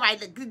 that's all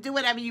right. Do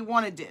whatever you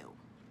want to do.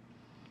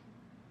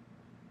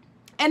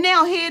 And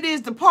now here it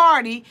is, the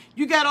party.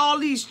 You got all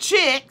these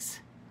chicks,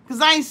 because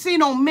I ain't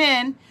seen no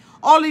men.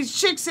 All these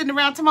chicks sitting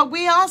around talking about,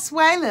 we all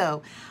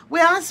Swallow.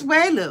 We all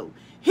Swallow.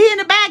 He in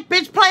the back,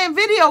 bitch, playing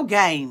video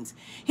games.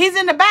 He's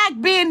in the back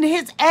being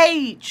his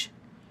age.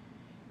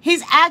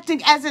 He's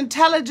acting as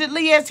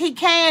intelligently as he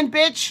can,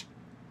 bitch.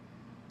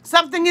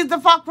 Something is the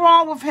fuck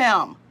wrong with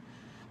him.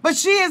 But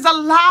she has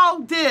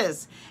allowed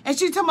this. And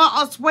she talking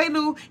about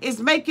Asuelu is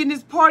making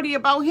this party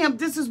about him.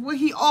 This is what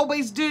he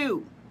always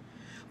do.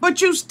 But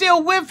you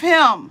still with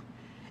him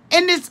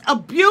in this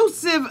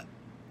abusive,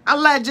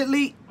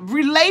 allegedly,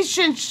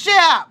 relationship.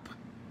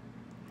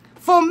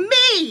 For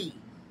me,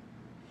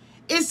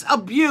 it's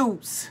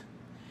abuse.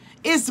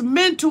 It's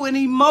mental and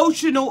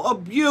emotional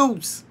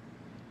abuse.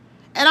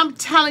 And I'm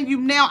telling you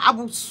now, I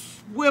will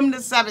swim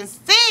the 7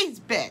 seas,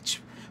 bitch,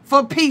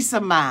 for peace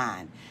of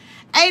mind.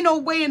 Ain't no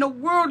way in the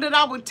world that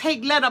I would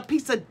let a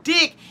piece of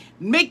dick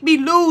make me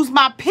lose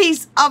my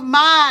peace of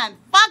mind.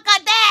 Fuck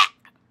that.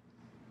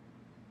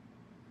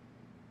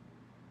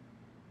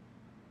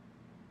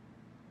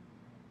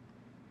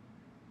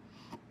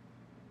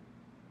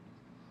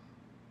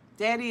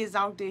 Daddy is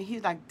out there.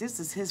 He's like, this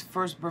is his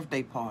first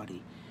birthday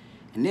party.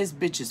 And this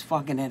bitch is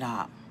fucking it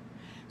up.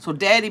 So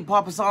Daddy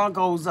Papa Son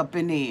goes up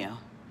in there.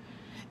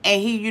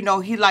 And he, you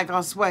know, he like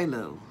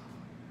Asuelu.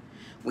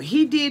 When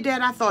he did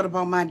that, I thought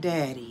about my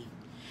daddy.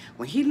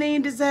 When he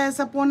leaned his ass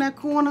up on that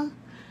corner,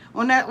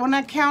 on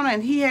that counter,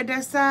 and he had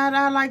that side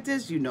eye like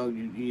this, you know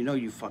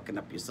you fucking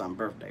up your son's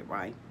birthday,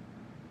 right?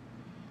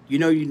 You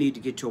know you need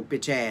to get your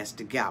bitch ass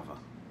together.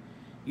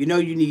 You know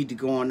you need to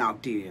go on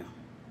out there.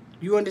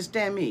 You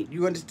understand me?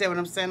 You understand what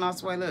I'm saying,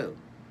 Asuelu?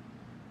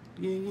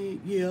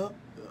 Yeah,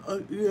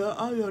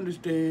 I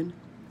understand.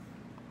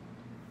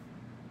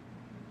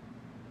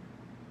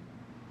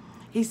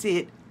 He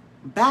said,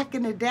 back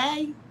in the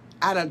day,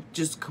 I'd have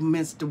just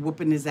commenced to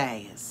whooping his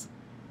ass.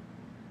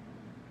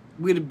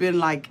 We'd have been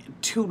like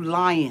 2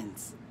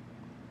 lions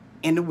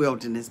in the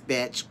wilderness,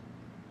 bitch,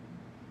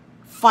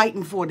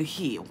 fighting for the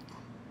hill.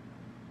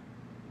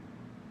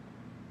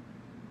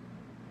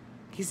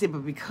 He said,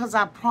 but because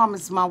I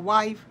promised my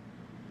wife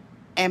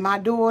and my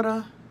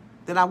daughter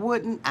that I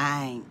wouldn't,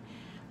 I ain't.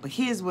 But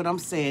here's what I'm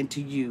saying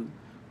to you,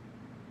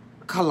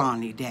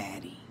 Kalani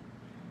Daddy.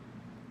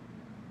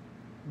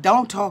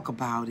 Don't talk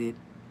about it.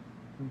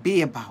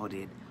 Be about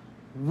it.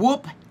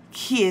 Whoop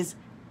his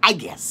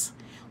ass.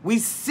 We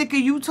sick of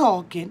you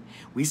talking.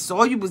 We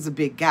saw you was a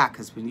big guy,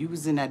 because when you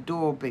was in that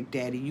door, Big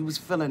Daddy, you was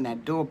filling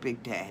that door,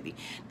 Big Daddy.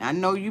 Now, I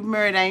know you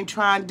married. I ain't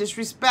trying to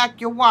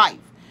disrespect your wife.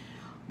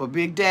 But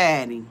Big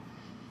Daddy.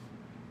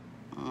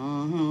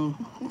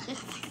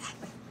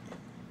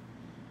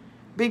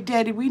 Big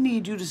Daddy, we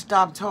need you to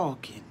stop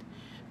talking.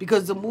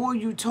 Because the more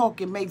you talk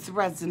and make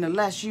threats, and the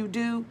less you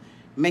do,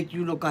 make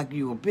you look like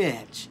you a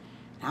bitch.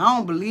 Now, I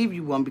don't believe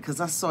you one, because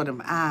I saw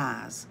them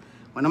eyes.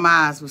 When them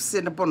eyes was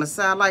sitting up on the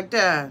side like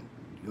that.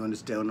 You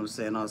understand what I'm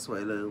saying,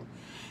 Asuelu?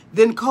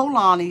 Then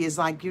Kalani is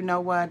like, you know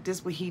what?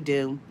 This what he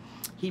do.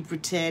 He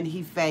pretend,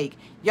 he fake.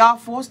 Y'all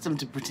forced him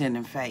to pretend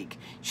and fake.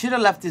 Should have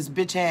left this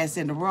bitch ass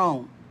in the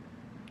room.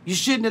 You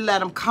shouldn't have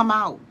let him come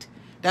out.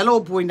 That little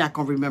boy not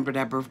going to remember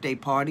that birthday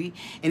party.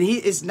 And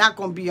it's not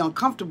going to be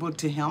uncomfortable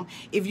to him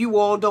if you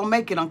all don't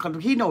make it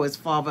uncomfortable. He know his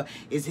father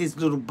is his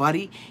little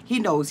buddy. He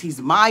knows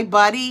he's my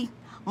buddy.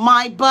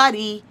 My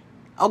buddy.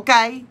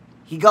 Okay?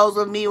 He goes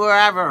with me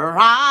wherever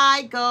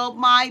I go.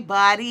 My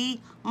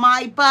buddy.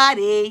 My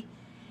buddy.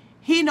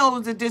 He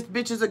knows that this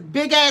bitch is a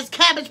big-ass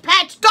Cabbage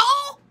Patch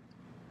doll.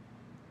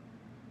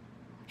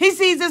 He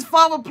sees his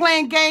father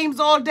playing games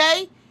all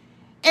day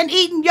and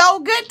eating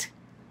yogurt.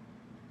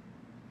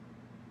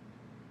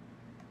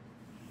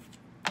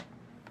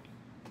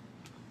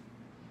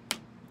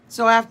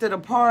 So after the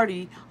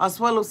party,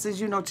 Asuelu says,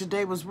 you know,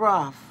 today was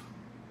rough.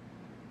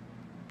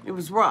 It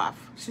was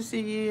rough. She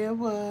said, yeah, it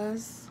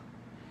was.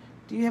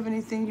 Do you have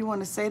anything you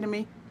want to say to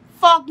me?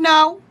 Fuck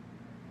no.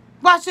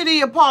 Why should he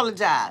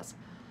apologize?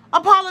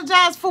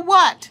 Apologize for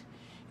what?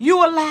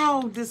 You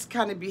allowed this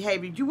kind of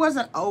behavior. You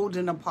wasn't owed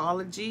an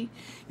apology.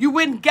 You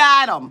wouldn't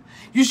guide him.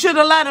 You should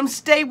have let him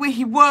stay where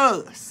he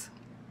was.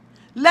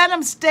 Let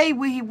him stay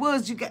where he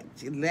was. You got,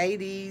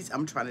 ladies,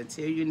 I'm trying to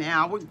tell you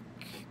now.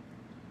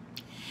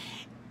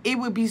 It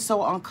would be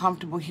so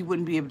uncomfortable he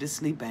wouldn't be able to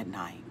sleep at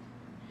night.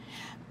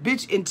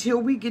 Bitch, until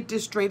we get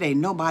this straight, ain't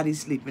nobody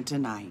sleeping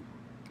tonight.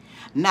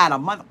 Not a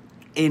mother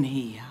in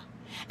here.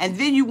 And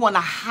then you want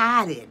to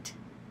hide it.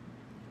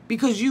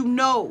 Because you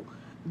know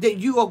that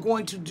you are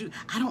going to do...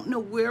 I don't know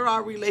where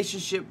our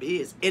relationship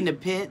is. In the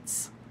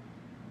pits.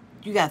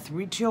 You got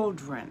 3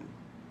 children.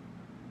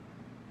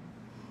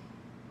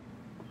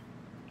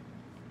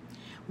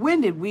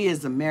 When did we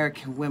as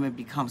American women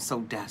become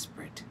so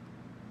desperate?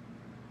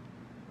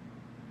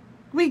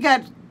 We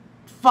got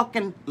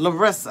fucking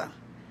Larissa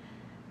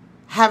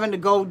having to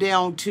go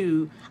down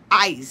to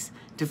ICE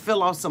to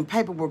fill out some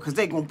paperwork because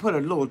they're going to put a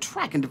little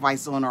tracking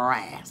device on her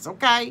ass,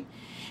 okay?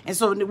 And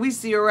so we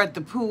see her at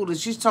the pool and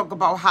she's talking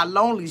about how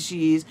lonely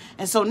she is.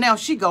 And so now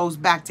she goes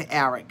back to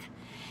Eric.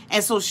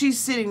 And so she's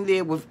sitting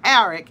there with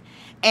Eric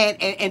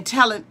and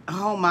telling,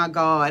 oh my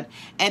God,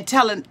 and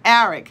telling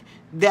Eric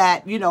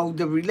that, you know,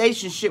 the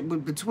relationship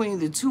between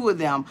the two of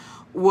them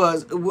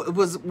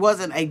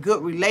wasn't a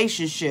good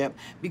relationship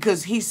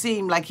because he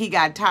seemed like he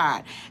got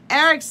tired.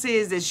 Eric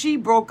says that she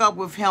broke up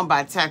with him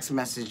by text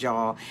message,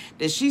 y'all.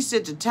 That she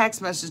sent a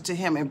text message to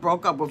him and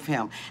broke up with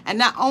him. And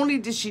not only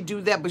did she do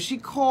that, but she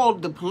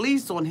called the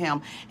police on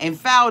him and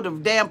filed a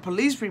damn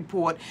police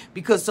report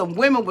because some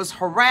women was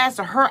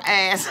harassing her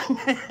ass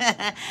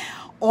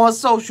on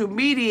social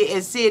media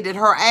and said that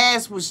her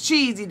ass was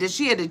cheesy, that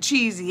she had a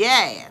cheesy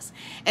ass.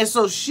 And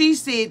so she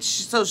said,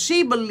 so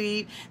she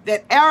believed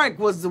that Eric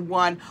was the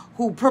one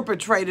who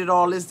perpetrated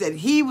all this, that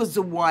he was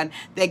the one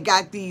that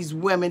got these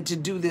women to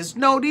do this.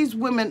 No, these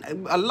women,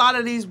 a lot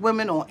of these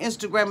women on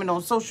Instagram and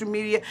on social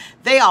media,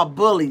 they are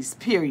bullies,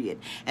 period.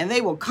 And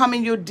they will come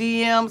in your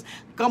DMs,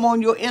 come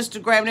on your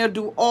Instagram, they'll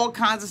do all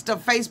kinds of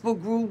stuff,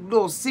 Facebook groups,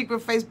 little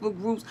secret Facebook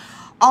groups,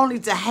 only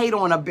to hate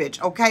on a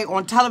bitch, okay,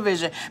 on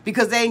television,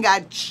 because they ain't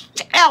got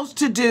else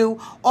to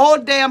do all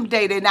damn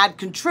day. They're not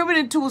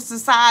contributing to a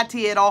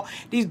society at all.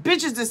 These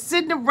bitches are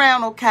sitting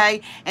around,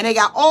 okay, and they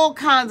got all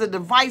kinds of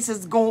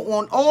devices going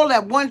on all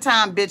at one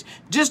time, bitch,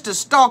 just to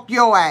stalk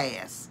your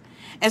ass.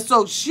 And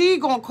so she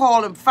gonna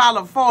call and file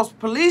a false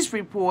police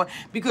report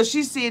because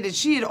she said that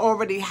she had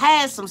already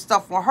had some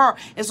stuff on her.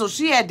 And so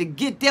she had to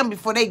get them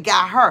before they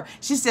got her.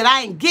 She said,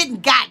 I ain't getting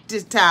got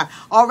this time.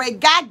 Already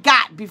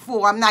got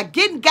before. I'm not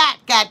getting got,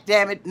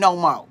 goddammit, no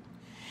more.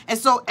 And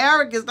so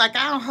Eric is like,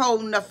 I don't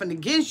hold nothing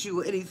against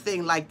you or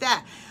anything like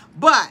that.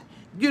 But,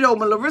 you know,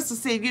 when Larissa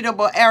said, you know,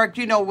 but Eric,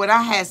 you know, when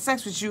I had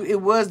sex with you, it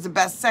was the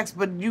best sex,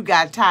 but you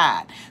got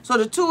tired. So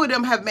the two of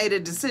them have made a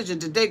decision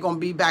that they're going to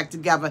be back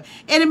together.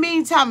 In the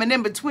meantime and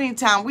in between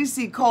time, we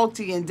see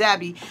Colty and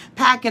Debbie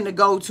packing to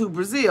go to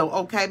Brazil,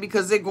 okay,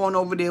 because they're going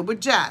over there with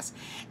Jess.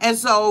 And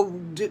so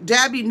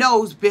Debbie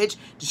knows, bitch,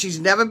 she's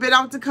never been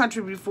out the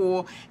country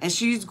before, and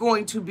she's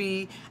going to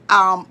be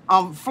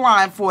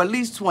flying for at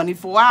least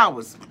 24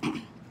 hours.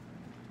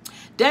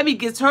 Debbie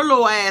gets her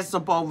little ass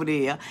up over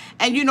there.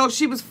 And, you know,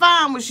 she was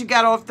fine when she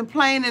got off the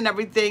plane and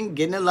everything,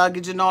 getting the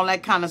luggage and all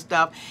that kind of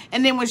stuff.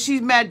 And then when she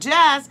met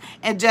Jess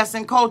and Jess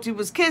and Colty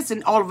was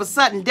kissing, all of a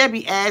sudden,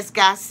 Debbie ass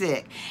got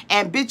sick.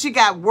 And, bitch, it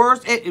got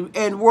worse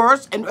and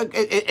worse.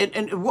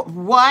 And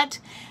what?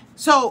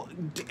 So,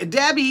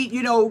 Debbie,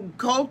 you know,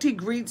 Colty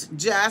greets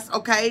Jess,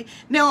 okay?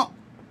 Now,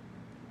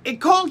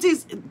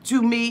 Colty's,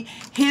 to me,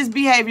 his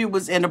behavior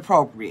was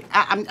inappropriate.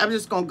 I'm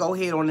just going to go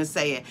ahead on and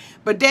say it.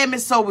 But damn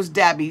it, so was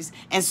Debbie's,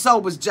 and so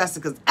was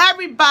Jessica's.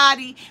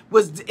 Everybody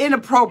was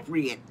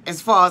inappropriate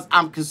as far as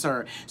I'm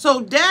concerned.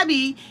 So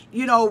Debbie,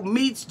 you know,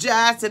 meets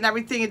Jess and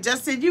everything, and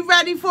Jess said, you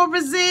ready for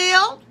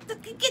Brazil?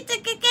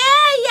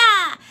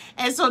 Yeah.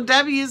 And so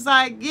Debbie is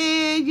like,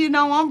 yeah, you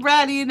know, I'm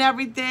ready and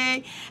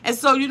everything. And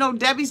so, you know,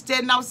 Debbie's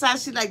standing outside.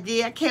 She's like,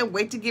 yeah, I can't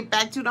wait to get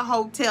back to the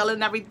hotel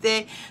and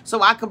everything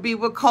so I could be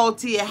with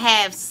Colty and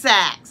have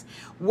sex.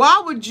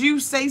 Why would you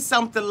say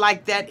something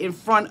like that in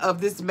front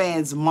of this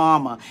man's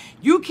mama?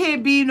 You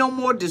can't be no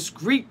more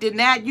discreet than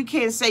that. You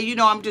can't say, you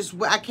know,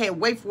 I can't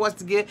wait for us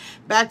to get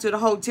back to the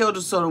hotel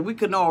so that we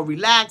can all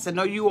relax. I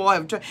know you all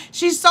have.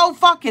 She's so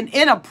fucking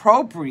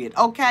inappropriate,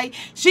 okay?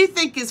 She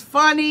think it's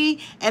funny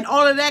and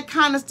all of that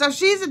kind of stuff.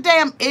 She's a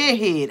damn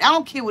airhead. I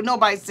don't care what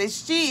nobody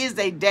says. She is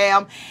a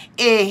damn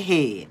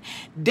airhead.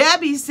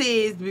 Debbie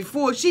says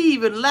before she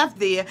even left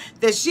there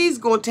that she's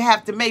going to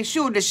have to make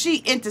sure that she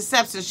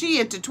intercepts and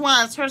she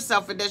intertwines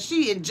herself and that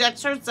she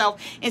injects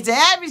herself into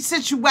every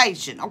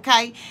situation,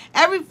 okay?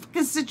 Every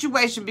fucking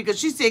situation, because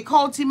she said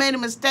Colty made a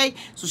mistake,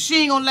 so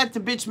she ain't gonna let the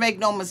bitch make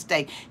no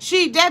mistake.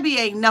 Debbie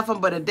ain't nothing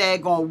but a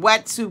daggone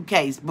wet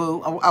suitcase,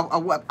 boo.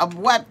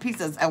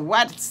 A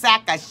wet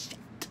sack of shit.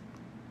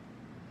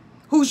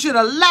 Who should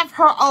have left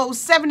her old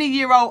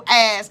 70-year-old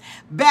ass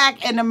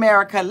back in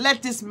America.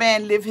 Let this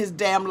man live his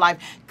damn life.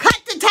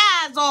 Cut the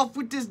ties off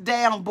with this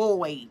damn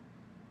boy.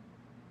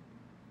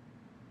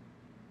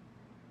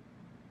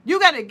 You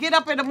got to get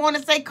up in the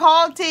morning and say,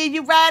 Colty,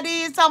 you ready?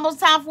 It's almost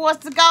time for us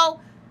to go.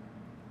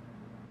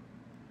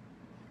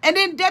 And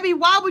then, Debbie,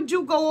 why would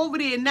you go over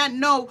there and not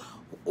know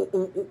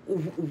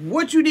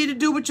what you need to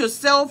do with your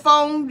cell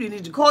phone? You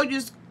need to call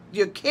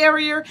your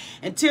carrier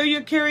and tell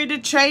your carrier to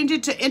change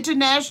it to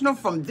international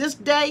from this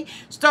day,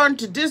 starting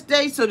to this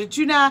day, so that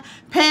you're not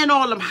paying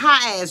all them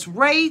high-ass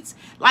rates.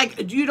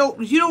 Like, you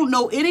don't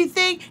know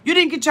anything. You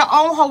didn't get your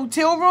own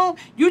hotel room.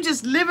 You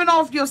just living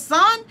off your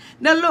son.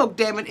 Now, look,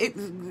 damn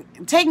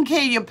it, taking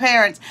care of your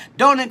parents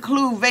don't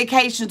include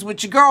vacations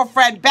with your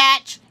girlfriend,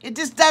 batch. It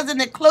just doesn't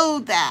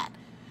include that.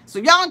 So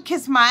y'all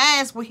kiss my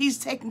ass when he's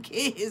taking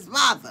care of his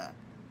mother.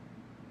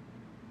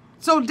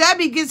 So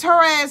Debbie gets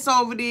her ass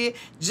over there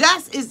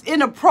just as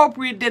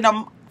inappropriate than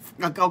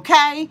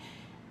okay?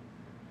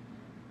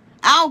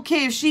 I don't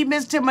care if she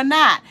missed him or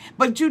not.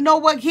 But you know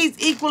what? He's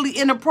equally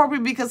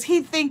inappropriate because he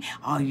think,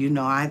 oh, you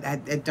know,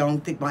 I don't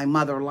think my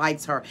mother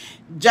likes her.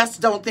 Just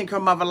don't think her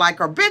mother like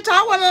her. Bitch,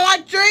 I wouldn't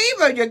like you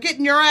either. You're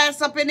getting your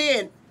ass up in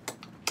there.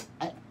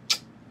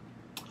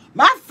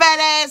 My fat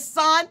ass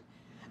son.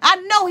 I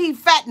know he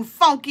fat and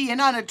funky and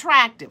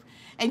unattractive.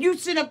 And you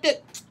sit up there,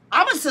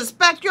 I would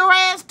suspect your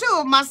ass too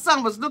if my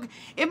son was looking.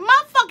 If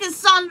my fucking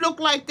son looked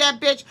like that,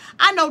 bitch,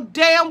 I know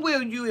damn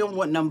well you didn't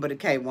want nothing but a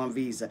K1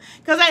 visa.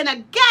 Because ain't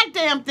a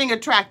goddamn thing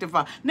attractive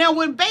for. Now,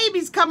 when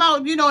babies come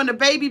out, you know, and the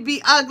baby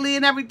be ugly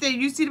and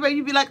everything, you see the baby,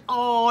 you be like,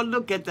 oh,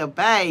 look at the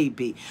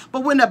baby.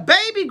 But when the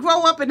baby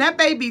grow up and that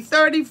baby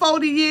 30,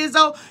 40 years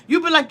old, you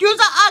be like, you's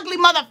an ugly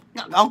mother.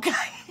 Okay.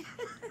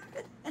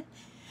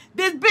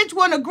 This bitch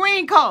want a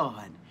green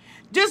card.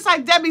 Just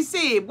like Debbie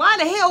said, why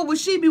the hell would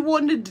she be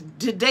wanting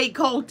to date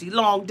Colty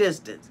long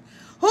distance?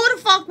 Who the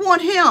fuck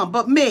want him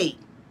but me?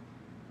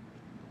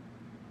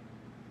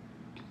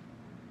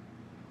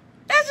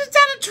 Let's just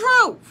tell the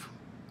truth.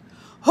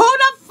 Who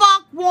the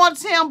fuck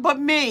wants him but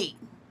me?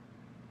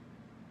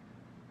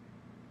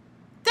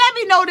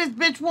 Debbie know this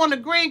bitch want a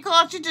green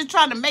card. She just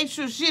trying to make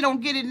sure she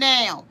don't get it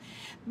now.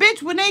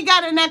 Bitch, when they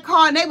got in that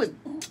car and they was...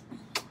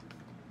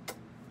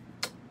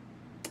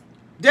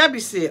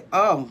 Debbie said,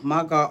 oh,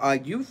 my God, are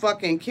you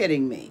fucking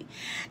kidding me?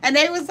 And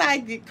they was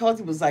like, because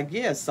he was like,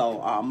 yeah, so,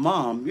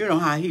 Mom, you know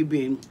how he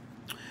been,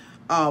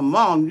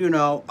 Mom, you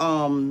know,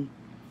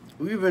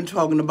 we've been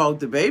talking about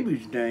the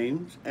baby's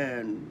names,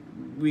 and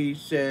we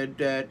said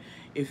that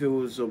if it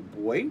was a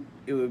boy,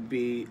 it would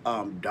be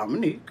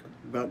Dominique,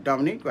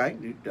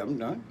 right?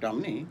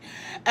 Dominique.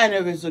 And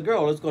if it's a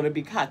girl, it's going to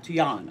be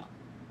Katiana.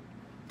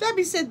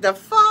 Debbie said, the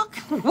fuck?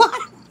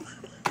 What?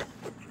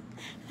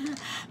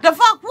 The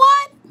fuck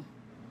what?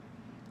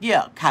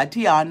 Yeah,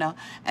 Katiana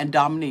and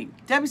Dominique.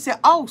 Debbie said,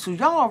 oh, so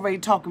y'all already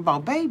talking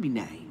about baby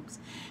names.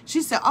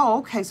 She said, oh,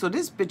 okay, so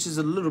this bitch is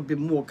a little bit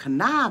more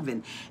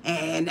conniving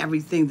and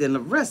everything than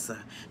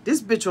Larissa.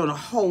 This bitch on a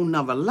whole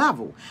nother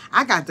level.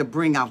 I got to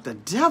bring out the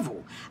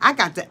devil. I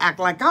got to act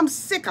like I'm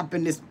sick up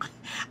in this.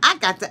 I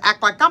got to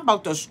act like I'm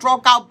about to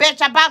stroke out,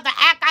 bitch. I'm about to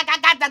act like I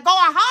got to go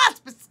in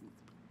hospice.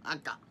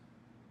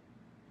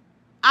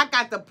 I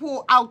got to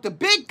pull out the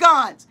big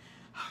guns.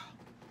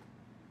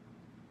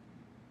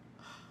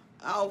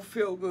 I don't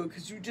feel good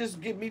because you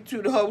just get me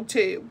to the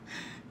hotel.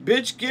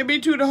 Bitch, get me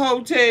to the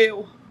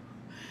hotel.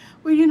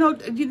 Well, you know,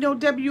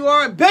 Debbie, you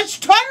are a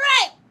bitch. Turn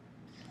right.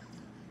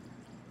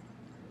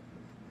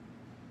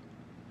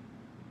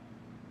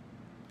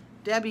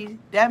 Debbie,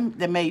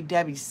 that made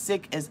Debbie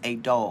sick as a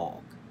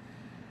dog.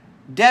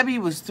 Debbie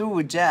was through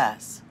with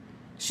Jess.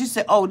 She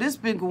said, oh, this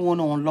been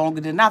going on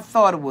longer than I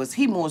thought it was.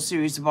 He more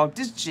serious about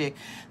this chick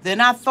than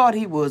I thought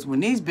he was when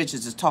these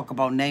bitches just talk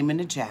about naming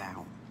the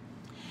child.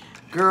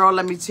 Girl,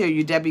 let me tell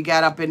you, Debbie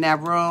got up in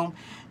that room.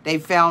 They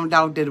found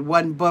out that it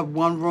wasn't but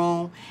one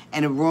room,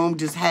 and the room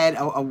just had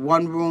a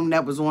one room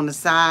that was on the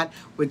side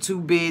with two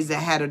beds that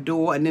had a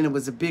door, and then it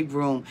was a big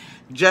room.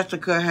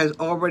 Jessica has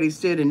already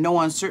said in no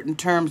uncertain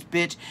terms,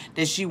 bitch,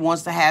 that she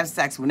wants to have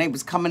sex. When they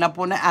was coming up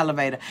on the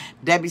elevator,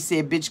 Debbie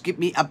said, bitch, get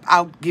me up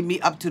out, get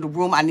me up to the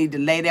room. I need to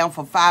lay down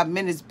for 5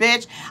 minutes,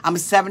 bitch. I'm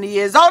 70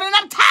 years old and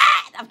I'm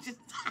tired. I'm just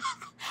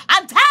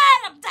I'm tired.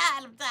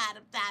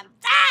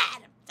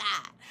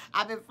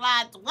 I've been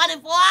flying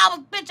 24 hours,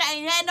 bitch. I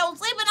ain't had no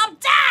sleep and I'm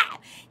tired.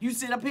 You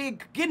sit up here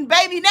getting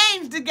baby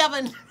names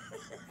together.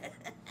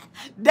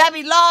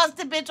 Debbie lost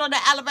the bitch on the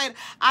elevator.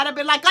 I'd have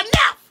been like,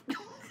 enough.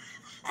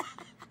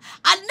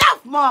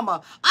 Enough,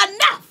 mama.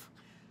 Enough.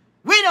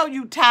 We know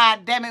you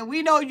tired, damn it.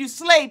 We know you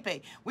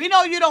sleepy. We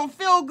know you don't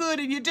feel good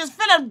and you just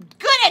feeling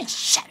good and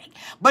shitty.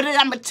 But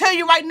I'm going to tell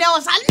you right now,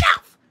 it's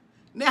enough.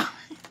 Now...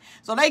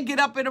 So they get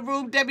up in the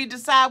room. Debbie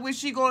decide where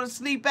she going to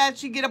sleep at.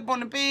 She get up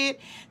on the bed.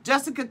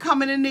 Jessica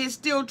coming in there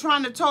still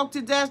trying to talk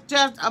to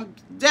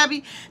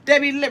Debbie.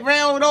 Debbie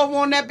rolled over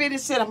on that bed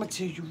and said, I'm going to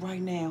tell you right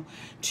now.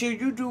 Till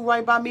you do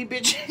right by me,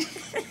 bitch.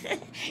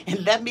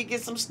 And let me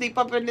get some sleep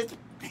up in this.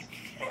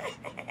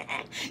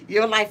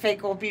 Your life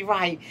ain't going to be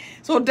right.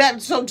 So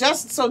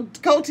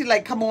Colty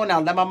like, come on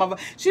now. Let my mother.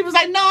 She was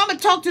like, no, I'm going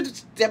to talk to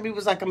the. Debbie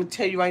was like, I'm going to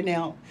tell you right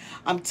now.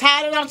 I'm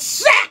tired and I'm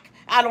sick.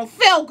 I don't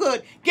feel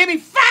good. Give me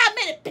 5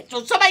 minutes, bitch,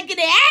 so somebody get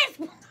their ass.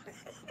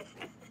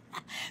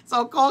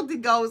 So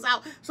Colty goes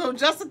out. So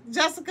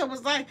Jessica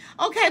was like,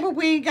 okay, but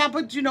we ain't got,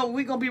 but you know,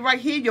 we gonna be right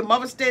here. Your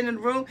mother staying in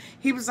the room.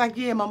 He was like,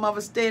 yeah, my mother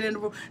staying in the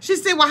room. She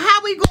said, well,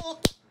 how we going?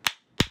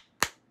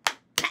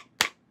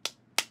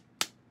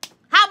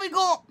 How we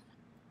going?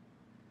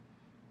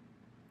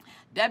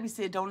 Debbie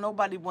said, don't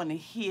nobody want to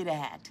hear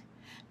that.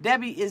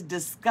 Debbie is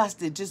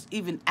disgusted just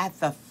even at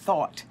the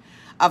thought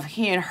of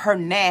hearing her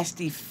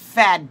nasty,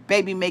 fat,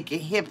 baby-making,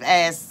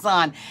 hip-ass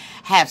son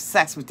have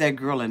sex with that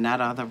girl in that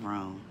other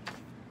room.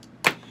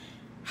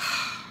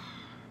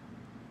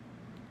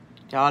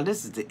 Y'all,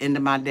 this is the end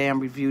of my damn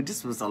review.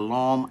 This was a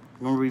long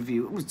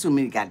review. It was too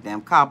many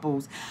goddamn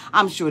couples.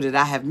 I'm sure that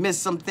I have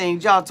missed some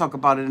things. Y'all talk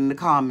about it in the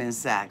comment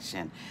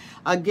section.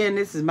 Again,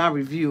 this is my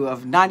review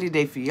of 90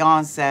 Day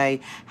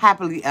Fiancé,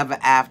 Happily Ever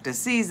After,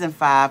 Season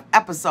 5,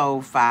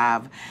 Episode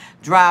 5,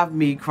 Drive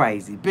Me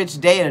Crazy. Bitch,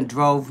 they done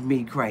drove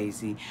me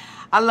crazy.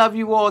 I love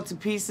you all to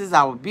pieces.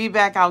 I will be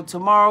back out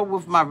tomorrow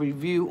with my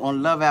review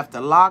on Love After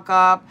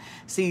Lockup,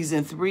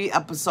 Season 3,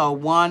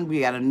 Episode 1. We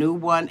got a new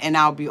one. And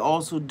I'll be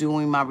also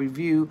doing my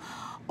review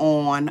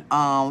on,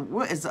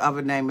 what is the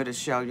other name of the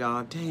show,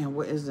 y'all? Damn,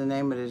 what is the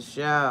name of the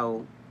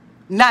show?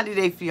 90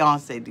 Day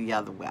Fiance the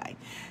other way.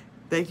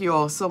 Thank you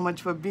all so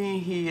much for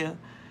being here.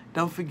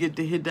 Don't forget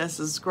to hit that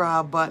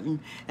subscribe button.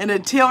 And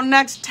until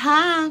next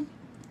time,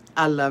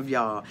 I love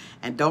y'all.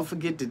 And don't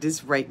forget that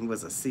this rating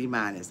was a C-,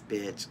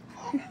 bitch.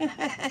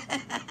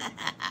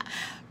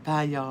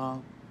 Bye,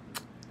 y'all.